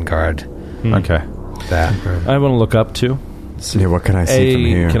room and then guard Okay. that room. I want to look up too. Yeah, what can I see from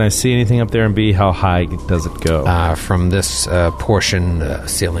here? Can I see anything up there? And B, how high does it go? From this portion, the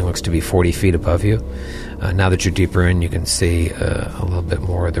ceiling looks to be 40 feet above you. Now that you're deeper in, you can see a little bit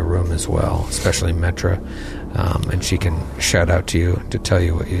more of the room as well, especially Metra. And she can shout out to you to tell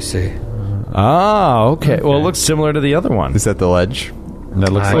you what you see. Oh, okay. Well, it looks similar to the other one. Is that the ledge?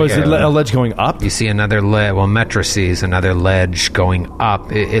 That looks Oh, is it a ledge going up? You see another ledge. Well, Metra sees another ledge going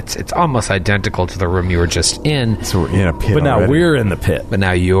up. It's almost identical to the room you were just in, So we're in a pit But now already. we're in the pit. but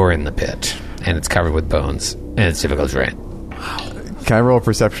now you're in the pit, and it's covered with bones, and it's difficult to drain. Can I roll a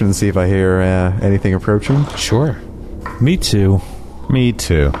perception and see if I hear anything approaching? Sure. Me too. Me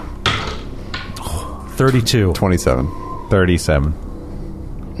too. 32. 27. 37.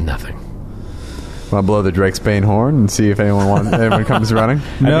 Nothing. Want to blow the Drakesbane horn and see if anyone comes running?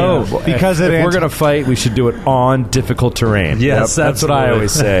 No, because if we're going to fight, we should do it on difficult terrain. Yes, that's what I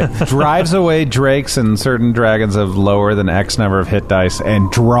always say. drives away drakes and certain dragons of lower than X number of hit dice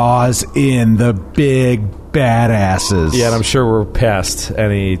and draws in the big badasses. Yeah, and I'm sure we're past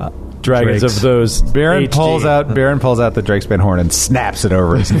any dragons Drakes. of those. Baron HD. pulls out the Drakesbane horn and snaps it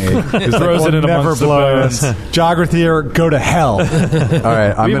over his knee. Throws it in never amongst the blow bones. this. Jograthier, go to hell. All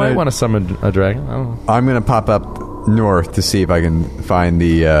right, We might want to summon a dragon. I don't know. I'm going to pop up north to see if I can find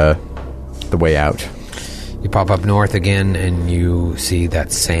the way out. You pop up north again, and you see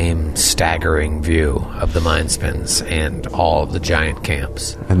that same staggering view of the mine spins and all of the giant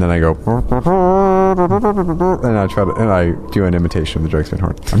camps. And then I go, and I do an imitation of the Drakesbane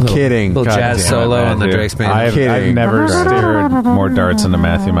horn. I'm kidding. Little God jazz damn it, solo on the Matthew. Drakesbane. I've kidding. never steered more darts into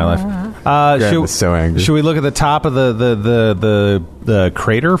Matthew in my life. Grant is so angry. Should we look at the top of the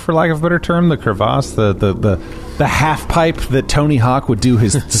crater, for lack of a better term, the crevasse, the half pipe that Tony Hawk would do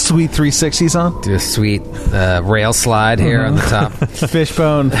his sweet 360s on? Do a sweet rail slide here on the top.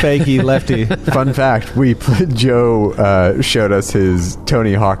 Fishbone, fakie, lefty. Fun fact: Joe showed us his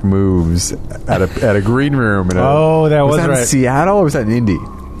Tony Hawk moves at a green room. In That was that right. in Seattle or was that in Indy?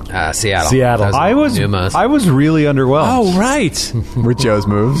 Seattle. Seattle. That I was Numas. really underwhelmed. Oh, right. With Joe's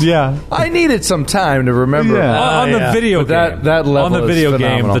moves. Yeah. I needed some time to remember. Yeah. On the video But game. that level on the is video game,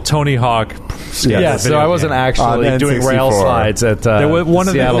 phenomenal. the Tony Hawk. Yeah, so I wasn't actually On doing N64. rail slides at There was one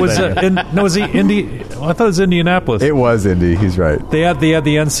of the, Seattle was venue. was he Indy? I thought it was Indianapolis. It was Indy. He's right. They had the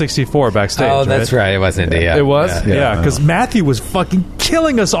N64 backstage. Oh, that's right. It was India. It was? Yeah, because Matthew was fucking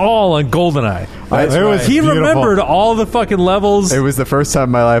killing us all on GoldenEye. He beautiful. remembered all the fucking levels. It was the first time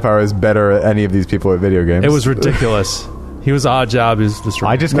in my life I was better at any of these people at video games. It was ridiculous. He was Odd Job. He was just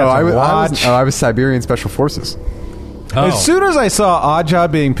I just No, got I to was, watch. I was Siberian Special Forces. As soon as I saw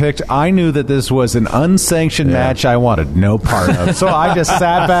Oddjob being picked, I knew that this was an unsanctioned match I wanted no part of. So I just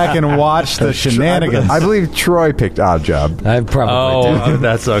sat back and watched the shenanigans. I believe Troy picked Oddjob. I probably did. Oh,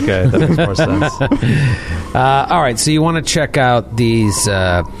 that's okay. That makes more sense. All right, so you want to check out these,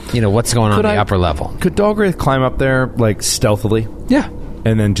 what's going on in the upper level. Could Dogwraith climb up there like stealthily? Yeah.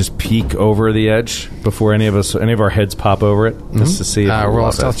 And then just peek over the edge before any of our heads pop over it, just to see. If we Roll a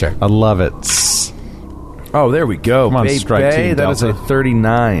love stealth it. check. I love it. Oh, there we go. Come on, Bay strike Bay, team, that is a Delta.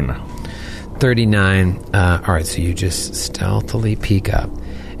 39. 39. All right, so you just stealthily peek up,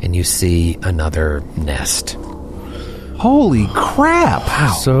 and you see another nest. Holy crap!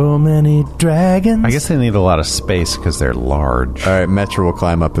 So many dragons. I guess they need a lot of space because they're large. All right, Metra will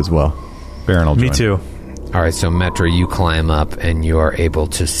climb up as well. Baron will Me join. too. All right, so Metro, you climb up, and you are able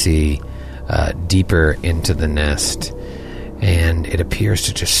to see deeper into the nest, and it appears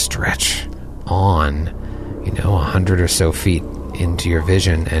to just stretch on, 100 or so feet into your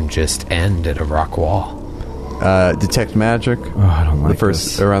vision and just end at a rock wall. Detect magic. Oh, I don't like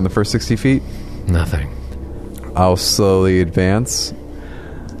this. Around the first 60 feet. Nothing. I'll slowly advance.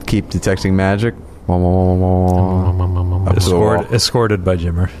 Keep detecting magic. Up to the wall. Escorted by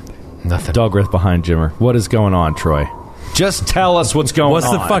Jimmer. Nothing. Dogwraith behind Jimmer. What is going on, Troy? Just tell us what's going What's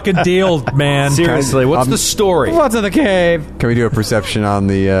on. the fucking deal, man? Seriously, what's the story? What's in the cave? Can we do a perception on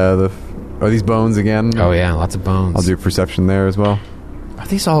the are these bones again? Oh, yeah, lots of bones. I'll do a perception there as well. Are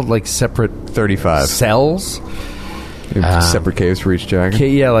these all like separate 35. cells? Separate caves for each dragon.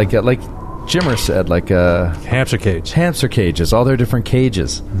 Yeah, like Jimmer said, like Hamster cage. hamster cages. All their different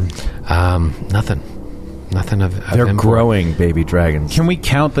cages. Nothing. Nothing of They're import. growing baby dragons. Can we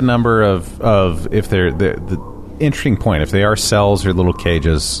count the number of if they're the interesting point? If they are cells or little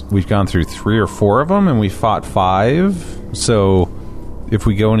cages, we've gone through 3 or 4 of them, and we fought 5. So if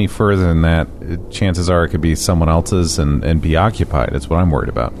we go any further than that, chances are it could be someone else's and be occupied. That's what I'm worried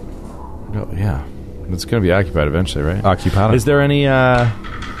about. Oh, yeah, it's going to be occupied eventually, right? Occupied. Is there any?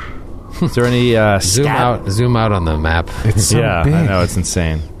 Zoom out on the map. It's so yeah, big. I know, it's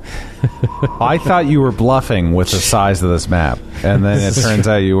insane. I thought you were bluffing with the size of this map, and then it turns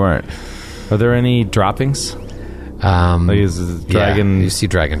out you weren't. Are there any droppings? Like is it dragon? Yeah, you see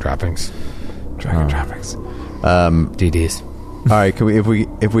dragon droppings. Dragon droppings. DDs. All right, can we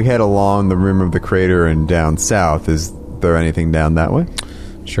if we head along the rim of the crater and down south, is there anything down that way?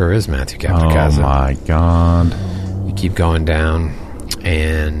 Sure is Matthew Oh Capricaza. my god. You keep going down,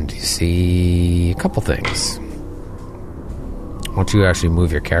 and you see a couple things. Why don't you actually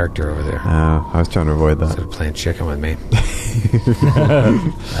move your character over there? I was trying to avoid that. Instead of playing chicken with me.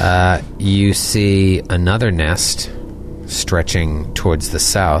 You see another nest stretching towards the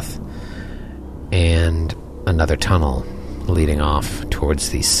south, and another tunnel leading off towards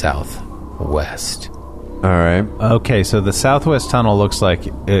the southwest. All right. Okay, so the southwest tunnel looks like,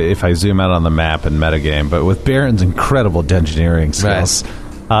 if I zoom out on the map and metagame, but with Baron's incredible engineering skills,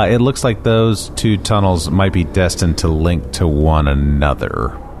 it looks like those two tunnels might be destined to link to one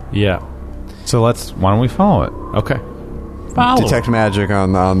another. Yeah. So why don't we follow it? Okay. Detect magic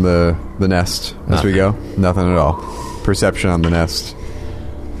on the nest as we go. Nothing at all. Perception on the nest.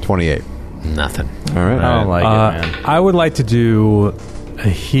 28. Nothing. All right. I don't like it, man. I would like to do a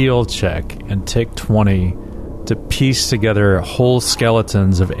heal check and take 20 to piece together whole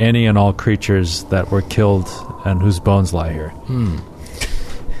skeletons of any and all creatures that were killed and whose bones lie here.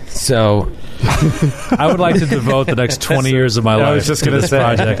 So I would like to devote the next 20 years of my life I was just to gonna this say.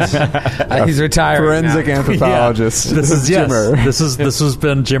 project. he's retired. Forensic anthropologist. This is Jimmer. This has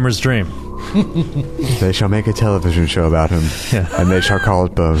been Jimmer's dream. They shall make a television show about him, and they shall call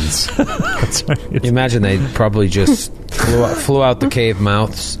it Bones. That's right. You imagine they probably just flew out the cave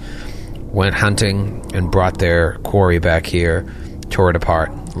mouths, went hunting, and brought their quarry back here, tore it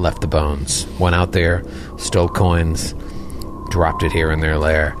apart, left the bones, went out there, stole coins, dropped it here in their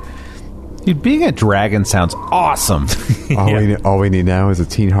lair. Dude, being a dragon sounds awesome. All we need now is a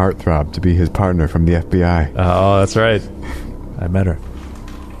teen heartthrob to be his partner from the FBI. Oh, that's right. I met her.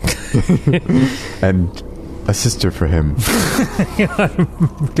 And a sister for him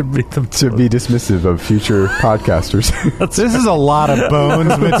Could beat them to be dismissive of future podcasters. This is a lot of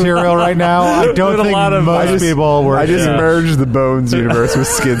Bones material right now. I don't think most people were... I just merged the Bones universe with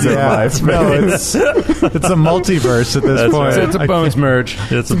Skids of Life. No, it's a multiverse at this point. It's a Bones merge.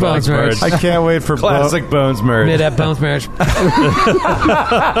 It's a Bones merge. I can't wait for Classic Bones merge. Mid-ep bones marriage.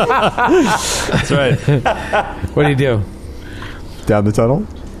 That's right. What do you do? Down the tunnel?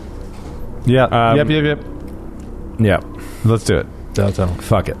 Yeah. Yep. Yeah. Let's do it.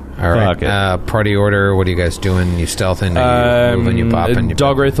 Fuck it. All right. Fuck it. Party order. What are you guys doing? You stealthing? Are you moving? You popping? You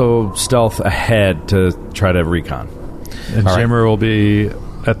Dogwraith will stealth ahead to try to recon. And All right. Jimmer will be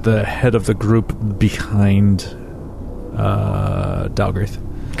at the head of the group behind Dalgraith.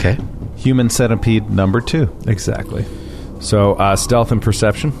 Okay. Human centipede number 2. Exactly. So stealth and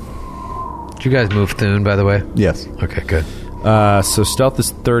perception. Did you guys move Thune, by the way? Yes. Okay, good. So stealth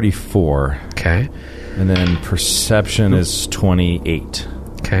is 34, Okay. and then perception is 28.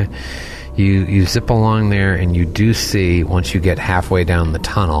 Okay. You zip along there, and you do see, once you get halfway down the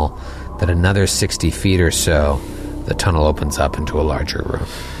tunnel, that another 60 feet or so, the tunnel opens up into a larger room.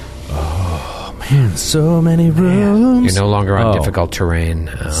 Man, so many rooms. You're no longer on Oh. difficult terrain.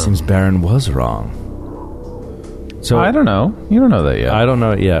 Seems Baron was wrong. So I don't know. You don't know that yet. I don't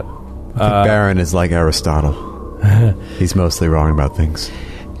know it yet. I think Baron is like Aristotle. He's mostly wrong about things.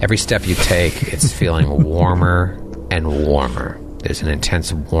 Every step you take, it's feeling warmer and warmer. There's an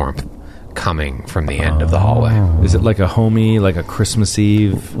intense warmth coming from the end of the hallway. Is it like a homey, like a Christmas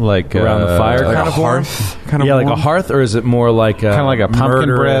Eve, like around the fire like kind a of warmth? hearth kind of yeah, warmth? like a hearth, or is it more like a Kind of like a pumpkin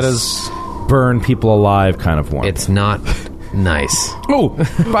bread murderous, is... burn people alive kind of warmth? It's not nice. Oh,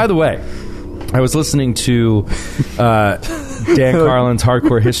 by the way, I was listening to Dan Carlin's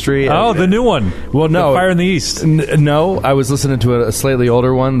Hardcore History. Oh, the new one. Well, no. The Fire in the East. No, I was listening to a slightly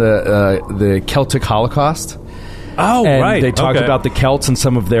older one, the Celtic Holocaust. Oh, And right. they talked Okay. about the Celts and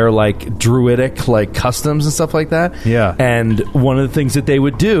some of their like druidic like customs and stuff like that. Yeah. And one of the things that they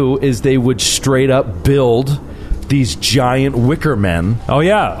would do is they would straight up build these giant wicker men. Oh,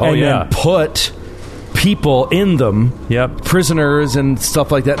 yeah. Oh, and yeah. then put people in them, Yep. prisoners and stuff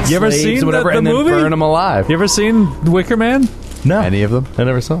like that. You ever slaves seen or whatever, the and movie? then burn them alive? You ever seen Wicker Man? No, Any of them? I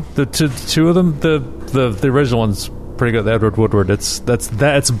never saw. The two of them. The original one's pretty good. Edward Woodward. It's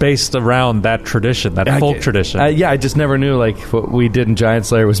based around that tradition, that folk tradition. Yeah, I just never knew like what we did in Giant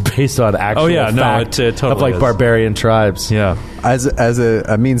Slayer was based on actual fact it totally of like is. barbarian tribes. Yeah. As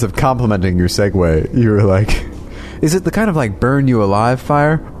a means of complementing your segue, you were like, is it the kind of like burn you alive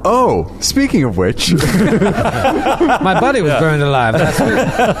fire? Oh, speaking of which, My buddy was burned alive last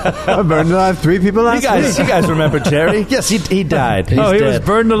week. I burned alive 3 people last week. You guys remember Jerry? Yes, he died. He's He dead. was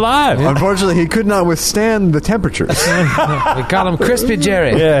burned alive. Unfortunately, he could not withstand the temperatures. We call him Crispy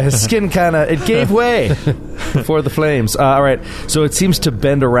Jerry. Yeah, his skin kind of it gave way. before the flames. All right. So it seems to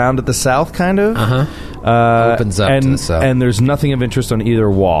bend around at the south, kind of. Opens up and, to the south. And there's nothing of interest on either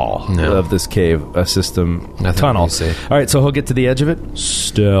wall No. of this cave system Nothing tunnel. you see. All right. So he'll get to the edge of it,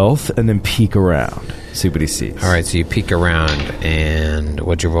 stealth, and then peek around, see what he sees. All right, so you peek around, and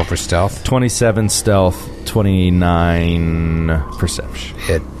what'd you roll for stealth? 27 stealth, 29 perception.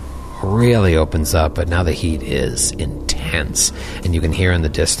 It really opens up, but now the heat is intense, and you can hear in the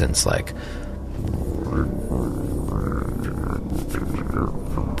distance, like,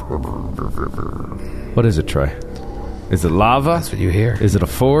 What is it, Troy? Is it lava? that's what you hear. Is it a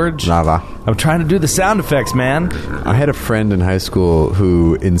forge? Lava. I'm trying to do the sound effects, man. I had a friend in high school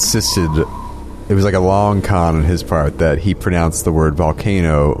who insisted, it was like a long con on his part, that he pronounced the word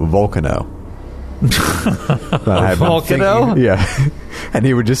volcano volcano. Volcano? Yeah. And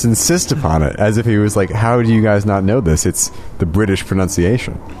he would just insist upon it, as if he was like, how do you guys not know this? It's the British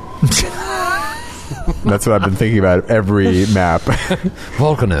pronunciation. That's what I've been thinking about every map.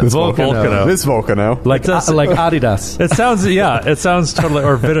 Volcano. This Volcano. This volcano. Like Adidas. It sounds totally,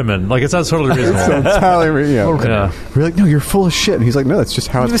 or vitamin. Like, it sounds totally reasonable. So entirely, yeah. Yeah. We're like, no, you're full of shit. And he's like, no, that's just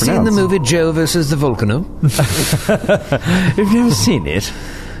how Have you it's ever seen pronounced. the movie Joe versus the Volcano? Have you ever seen it?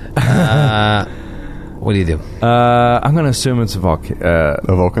 What do you do? I'm going to assume it's a volcano.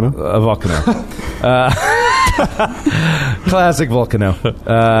 A volcano? A volcano. Classic volcano.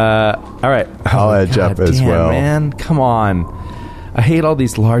 All right. I'll edge up as damn, well. Man, come on. I hate all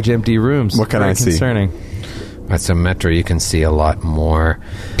these large empty rooms. What can Very I see? concerning. At some Metro, you can see a lot more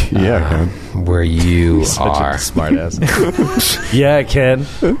Yeah, man. where you are. Smart ass. Yeah, I can.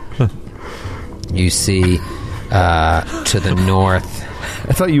 You see to the north.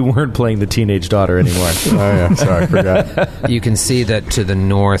 I thought you weren't playing the teenage daughter anymore. Oh, yeah. Sorry, I forgot. You can see that to the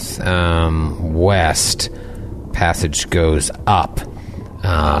north west, passage goes up.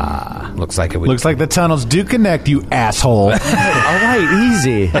 Looks like it would. Looks like the tunnels do connect, you asshole. All right,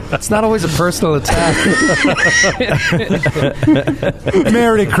 easy. It's not always a personal attack.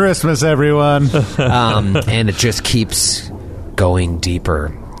 Merry Christmas, everyone. And it just keeps going deeper,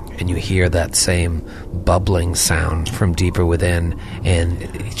 and you hear that same bubbling sound from deeper within, and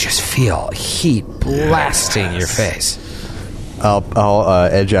you just feel heat blasting your face. I'll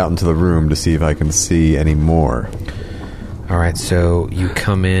edge out into the room to see if I can see any more. All right, so you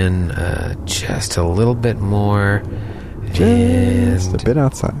come in just a little bit more, Just a and bit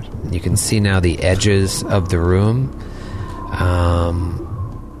outside. you can see now the edges of the room,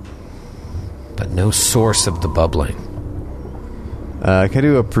 but no source of the bubbling. Can I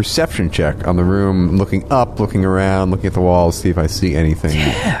do a perception check on the room, looking up, looking around, looking at the walls, see if I see anything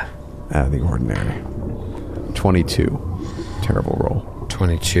out of the ordinary? 22. Terrible roll.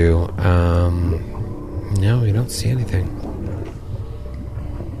 22. No, you don't see anything.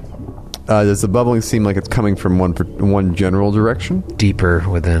 Does the bubbling seem like it's coming from one general direction? Deeper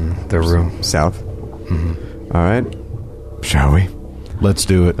within the room. South? Mm-hmm. All right. Shall we? Let's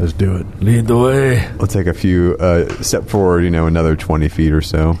do it. Let's do it. Lead the way. We'll take a few, step forward, another 20 feet or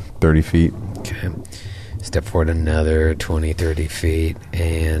so, 30 feet. Okay. Step forward another 20, 30 feet,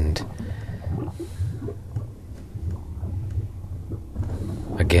 and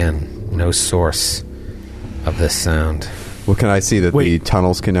again, no source of this sound. Well, can I see that the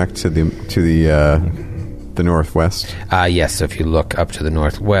tunnels connect to the northwest? Yes, so if you look up to the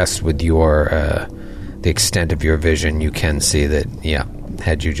northwest with your the extent of your vision, you can see that, yeah,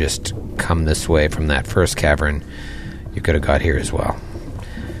 had you just come this way from that first cavern, you could have got here as well.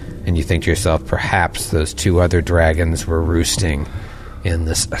 And you think to yourself, perhaps those two other dragons were roosting in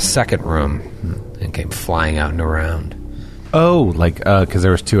this second room and came flying out and around. Oh, like, because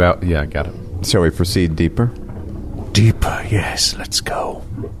there was two out. Yeah, got it. Shall we proceed deeper? Deeper, yes, let's go.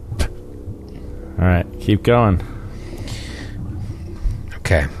 All right, keep going.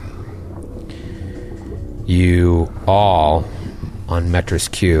 Okay. You all, on Metra's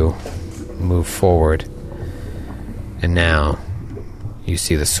cue, move forward, and now you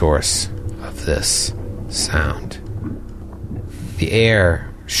see the source of this sound. The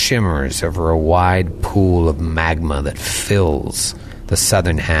air shimmers over a wide pool of magma that fills the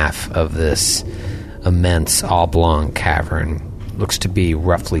southern half of this immense oblong cavern. Looks to be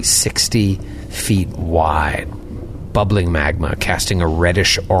roughly 60 feet wide. Bubbling magma casting a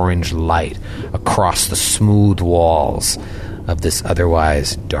reddish-orange light across the smooth walls of this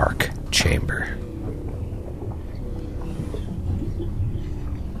otherwise dark chamber.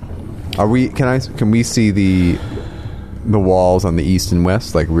 Can we see the walls on the east and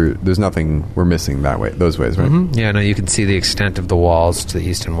west? Like there's nothing we're missing those ways, right? Mm-hmm. Yeah, no, you can see the extent of the walls to the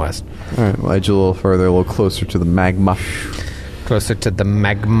east and west. All right, we'll edge a little further, a little closer to the magma. Closer to the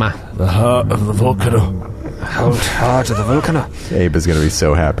magma. The heart of the volcano. Hold hard to the volcano. Abe is going to be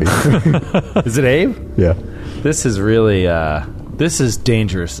so happy. Is it Abe? Yeah. This is really this is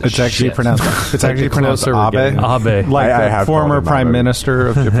dangerous. It's actually shit. pronounced. It's actually pronounced closer we're Abe, getting. Abe. like I the have former called him prime Abe. minister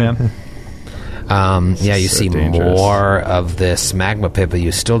of Japan. Yeah, you So see dangerous. more of this magma pit, but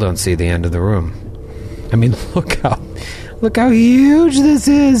you still don't see the end of the room. I mean, look how huge this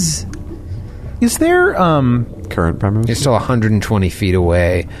is. Is there Current prime minister? You're still 120 feet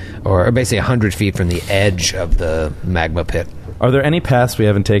away, or basically 100 feet from the edge of the magma pit. Are there any paths we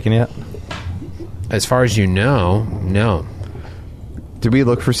haven't taken yet? As far as you know, no. Did we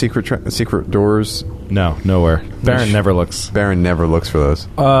look for secret doors? No, nowhere. Baron never looks. Baron never looks for those.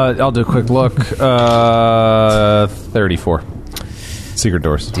 I'll do a quick look. 34. Secret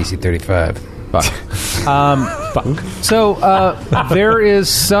doors. DC 35. So there is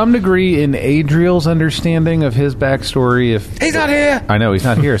some degree in Adriel's understanding of his backstory. If He's not here! I know he's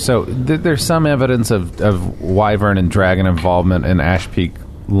not here, so there's some evidence of Wyvern and Dragon involvement in Ash Peak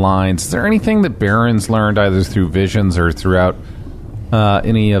lines. Is there anything that Baron's learned either through visions or throughout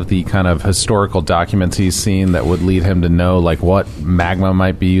any of the kind of historical documents he's seen that would lead him to know like what magma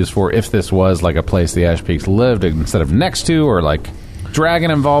might be used for, if this was like a place the Ash Peaks lived instead of next to, or like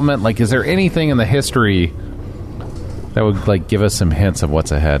dragon involvement? Like, is there anything in the history that would like give us some hints of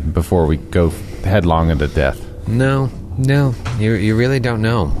what's ahead before we go headlong into death? No, you really don't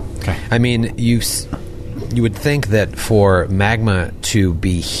know. Okay. I mean, you would think that for magma to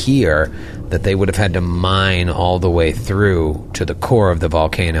be here, that they would have had to mine all the way through to the core of the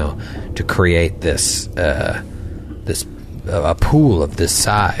volcano to create this a pool of this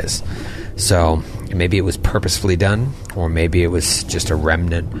size. So maybe it was purposefully done, or maybe it was just a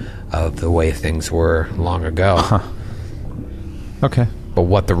remnant of the way things were long ago. Okay. But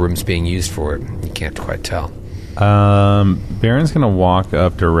what the room's being used for, you can't quite tell. Baron's going to walk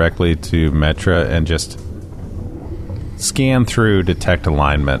up directly to Metra and just scan through detect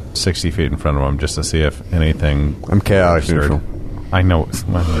alignment 60 feet in front of him just to see if anything... I'm chaotic registered. neutral. I know.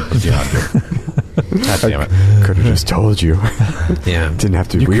 God damn it. Could have just told you. Yeah. Didn't have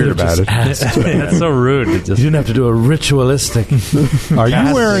to be weird about it. That's so rude. It You just, didn't have to do a ritualistic. Are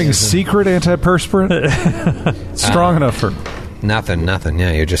you wearing secret antiperspirant? Strong enough for... Nothing.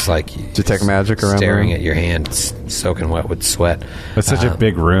 Yeah, you're just like Detect magic around staring the at your hand, soaking wet with sweat. It's such a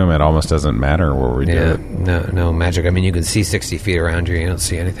big room, it almost doesn't matter where we do Yeah, it. no magic. I mean, you can see 60 feet around you. You don't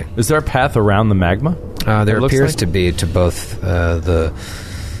see anything. is there a path around the magma? There It looks appears like? to be to both the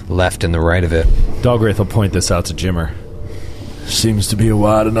left and the right of it. Dogwraith will point this out to Jimmer. Seems to be a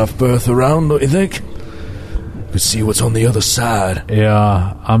wide enough berth around, don't you think? We see what's on the other side.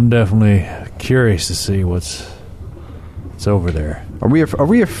 Yeah, I'm definitely curious to see what's over there. Are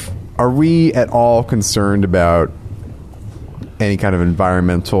we at all concerned about any kind of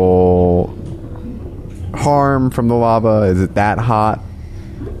environmental harm from the lava? Is it that hot?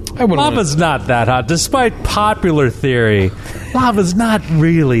 Lava's not that hot. Despite popular theory, lava's not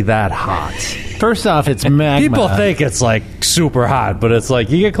really that hot. First off, it's magma. People think it's like super hot, but it's like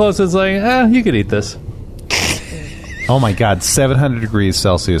you get close, it's like, you could eat this. Oh my god, 700 degrees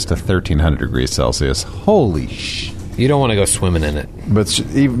Celsius to 1300 degrees Celsius. Holy sh... You don't want to go swimming in it. But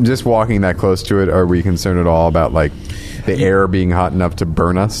even just walking that close to it, are we concerned at all about like the air being hot enough to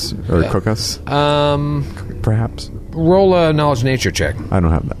burn us or cook us? Perhaps. Roll a knowledge nature check. I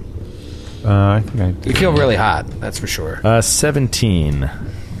don't have that. I think I do. You feel really hot, that's for sure. 17.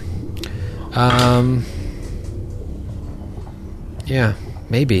 Yeah,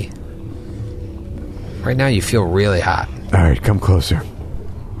 maybe. Right now you feel really hot. All right, come closer.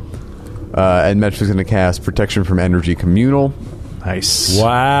 And Metra's going to cast Protection from Energy Communal, Nice.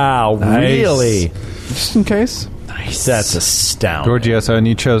 Wow, really? just in case. Nice. That's astounding. Giorgio, so and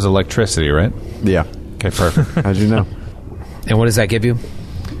you chose electricity, right? Yeah. Okay, perfect. How'd you know? And what does that give you?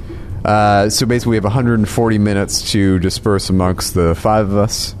 So basically, we have 140 minutes to disperse amongst the five of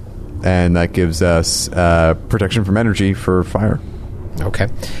us, and that gives us protection from energy for fire. Okay.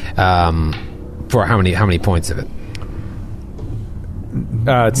 For how many points of it?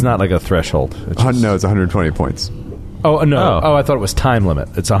 It's not like a threshold. It's just- No, it's 120 points. Oh, no. Oh. Oh, I thought it was time limit.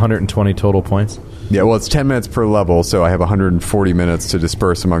 It's 120 total points. Yeah, well, it's 10 minutes per level, so I have 140 minutes to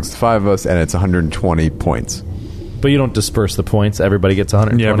disperse amongst the five of us, and it's 120 points. But you don't disperse the points. Everybody gets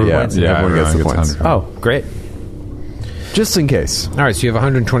 120 Yeah, points. everyone gets the points. 100. Oh, great. Just in case. All right, so you have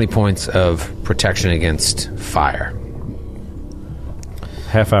 120 points of protection against fire.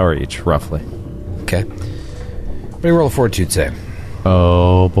 Half hour each, roughly. Okay. What do you roll a fortitude save?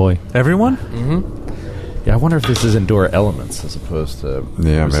 Oh boy. Everyone? Yeah, I wonder if this is endure elements as opposed to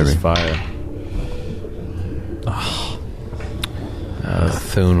Yeah, versus maybe. fire.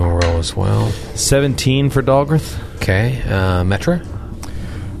 Thune will roll as well. 17 for Dalgrith. Okay. Metra?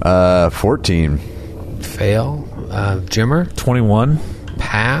 14. Fail. Jimmer? 21.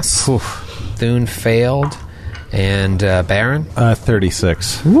 Pass. Thune failed. And Baron?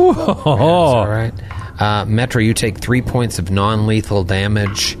 36. All right. Metra, you take 3 points of non-lethal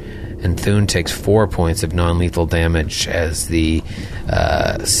damage, and Thune takes 4 points of non-lethal damage as the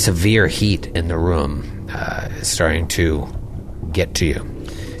severe heat in the room is starting to get to you.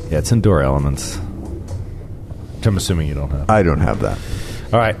 Yeah, it's Endure Elements. Which I'm assuming you don't have. I don't have that.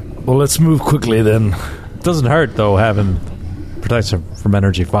 All right. Well, let's move quickly then. Doesn't hurt, though, having protection from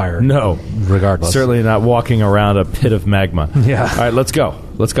energy fire. No. Regardless. Certainly not walking around a pit of magma. Yeah. All right, let's go.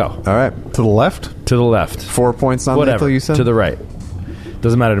 Let's go. All right. To the left? To the left. 4 points on Whatever. lethal, you said? To the right.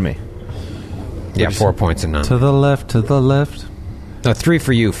 Doesn't matter to me. Yeah, 4 points and none. To the left, to the left. No, 3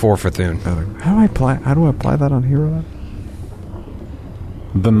 for you, 4 for Thune. How do I apply that on Hero then?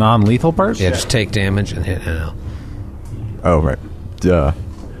 The non-lethal part? Yeah, just take damage and hit NL. Oh, right. Duh.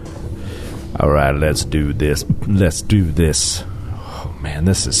 All right, let's do this. Let's do this. Oh, man,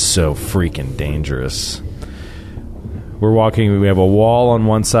 this is so freaking dangerous. We're walking, we have a wall on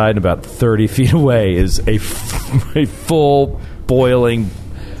one side, and about 30 feet away is a full, boiling,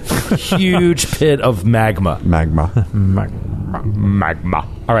 huge pit of magma. Magma. Magma.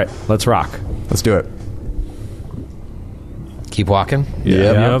 All right, let's rock. Let's do it. Keep walking?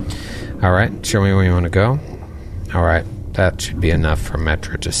 Yep. All right, show me where you want to go. All right, that should be enough for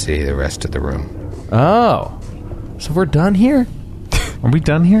Metra to see the rest of the room. Oh. So we're done here? Are we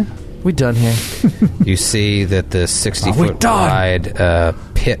done here? We done here. You see that the 60-foot wide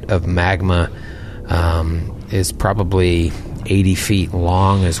pit of magma is probably 80 feet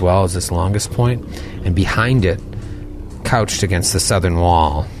long as well as its longest point. And behind it, couched against the southern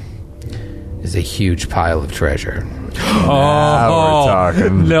wall, is a huge pile of treasure. Now we're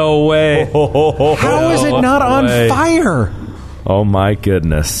talking. No way. How is it not on fire? Oh my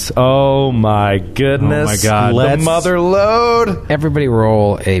goodness. Oh my goodness. Oh my God. The mother load. Everybody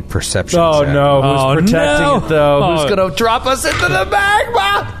roll a perception Oh check. no. Who's Oh, protecting no. it though? Oh. Who's going to drop us into the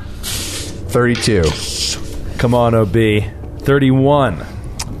magma? 32. Come on, OB. 31.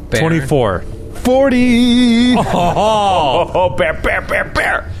 Baron. 24. 40! Oh,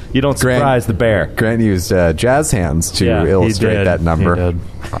 bear. You don't surprise the bear. Grant used jazz hands to Yeah, he illustrate did. that number. He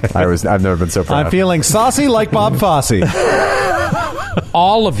did. I've never been so proud. I'm feeling saucy like Bob Fosse.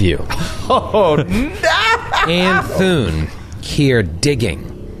 All of you Oh, and Thune hear digging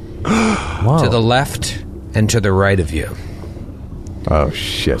to the left and to the right of you. Oh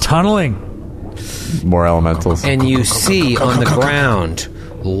shit! Tunneling. More elementals. And you see on the ground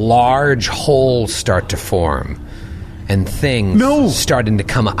large holes start to form and things starting to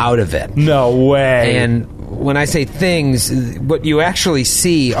come out of it. no way. And when I say things, what you actually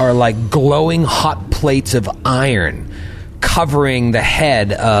see are like glowing hot plates of iron covering the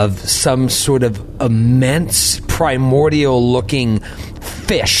head of some sort of immense primordial-looking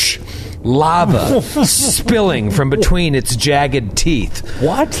fish. Lava spilling from between its jagged teeth.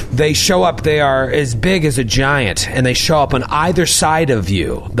 What? They show up, they are as big as a giant, and they show up on either side of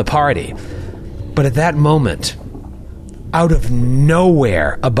you, the party. But at that moment, out of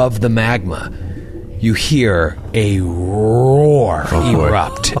nowhere above the magma, you hear a roar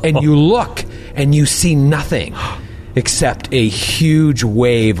erupt. And you look, and you see nothing except a huge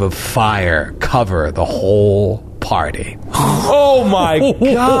wave of fire cover the whole party. Oh my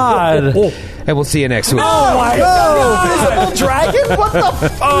God. And we'll see you next week. Oh my God. Invisible dragon? What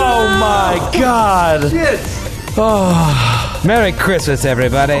the Oh my God. Merry Christmas,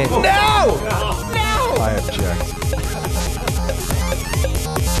 everybody. I object.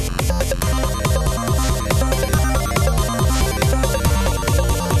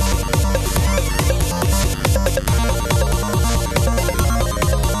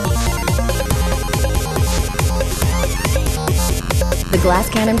 The Glass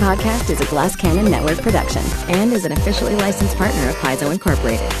Cannon Podcast is a Glass Cannon Network production and is an officially licensed partner of Paizo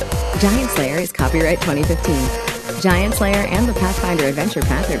Incorporated. Giant Slayer is copyright 2015. Giant Slayer and the Pathfinder Adventure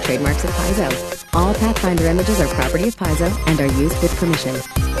Path are trademarks of Paizo. All Pathfinder images are property of Paizo and are used with permission.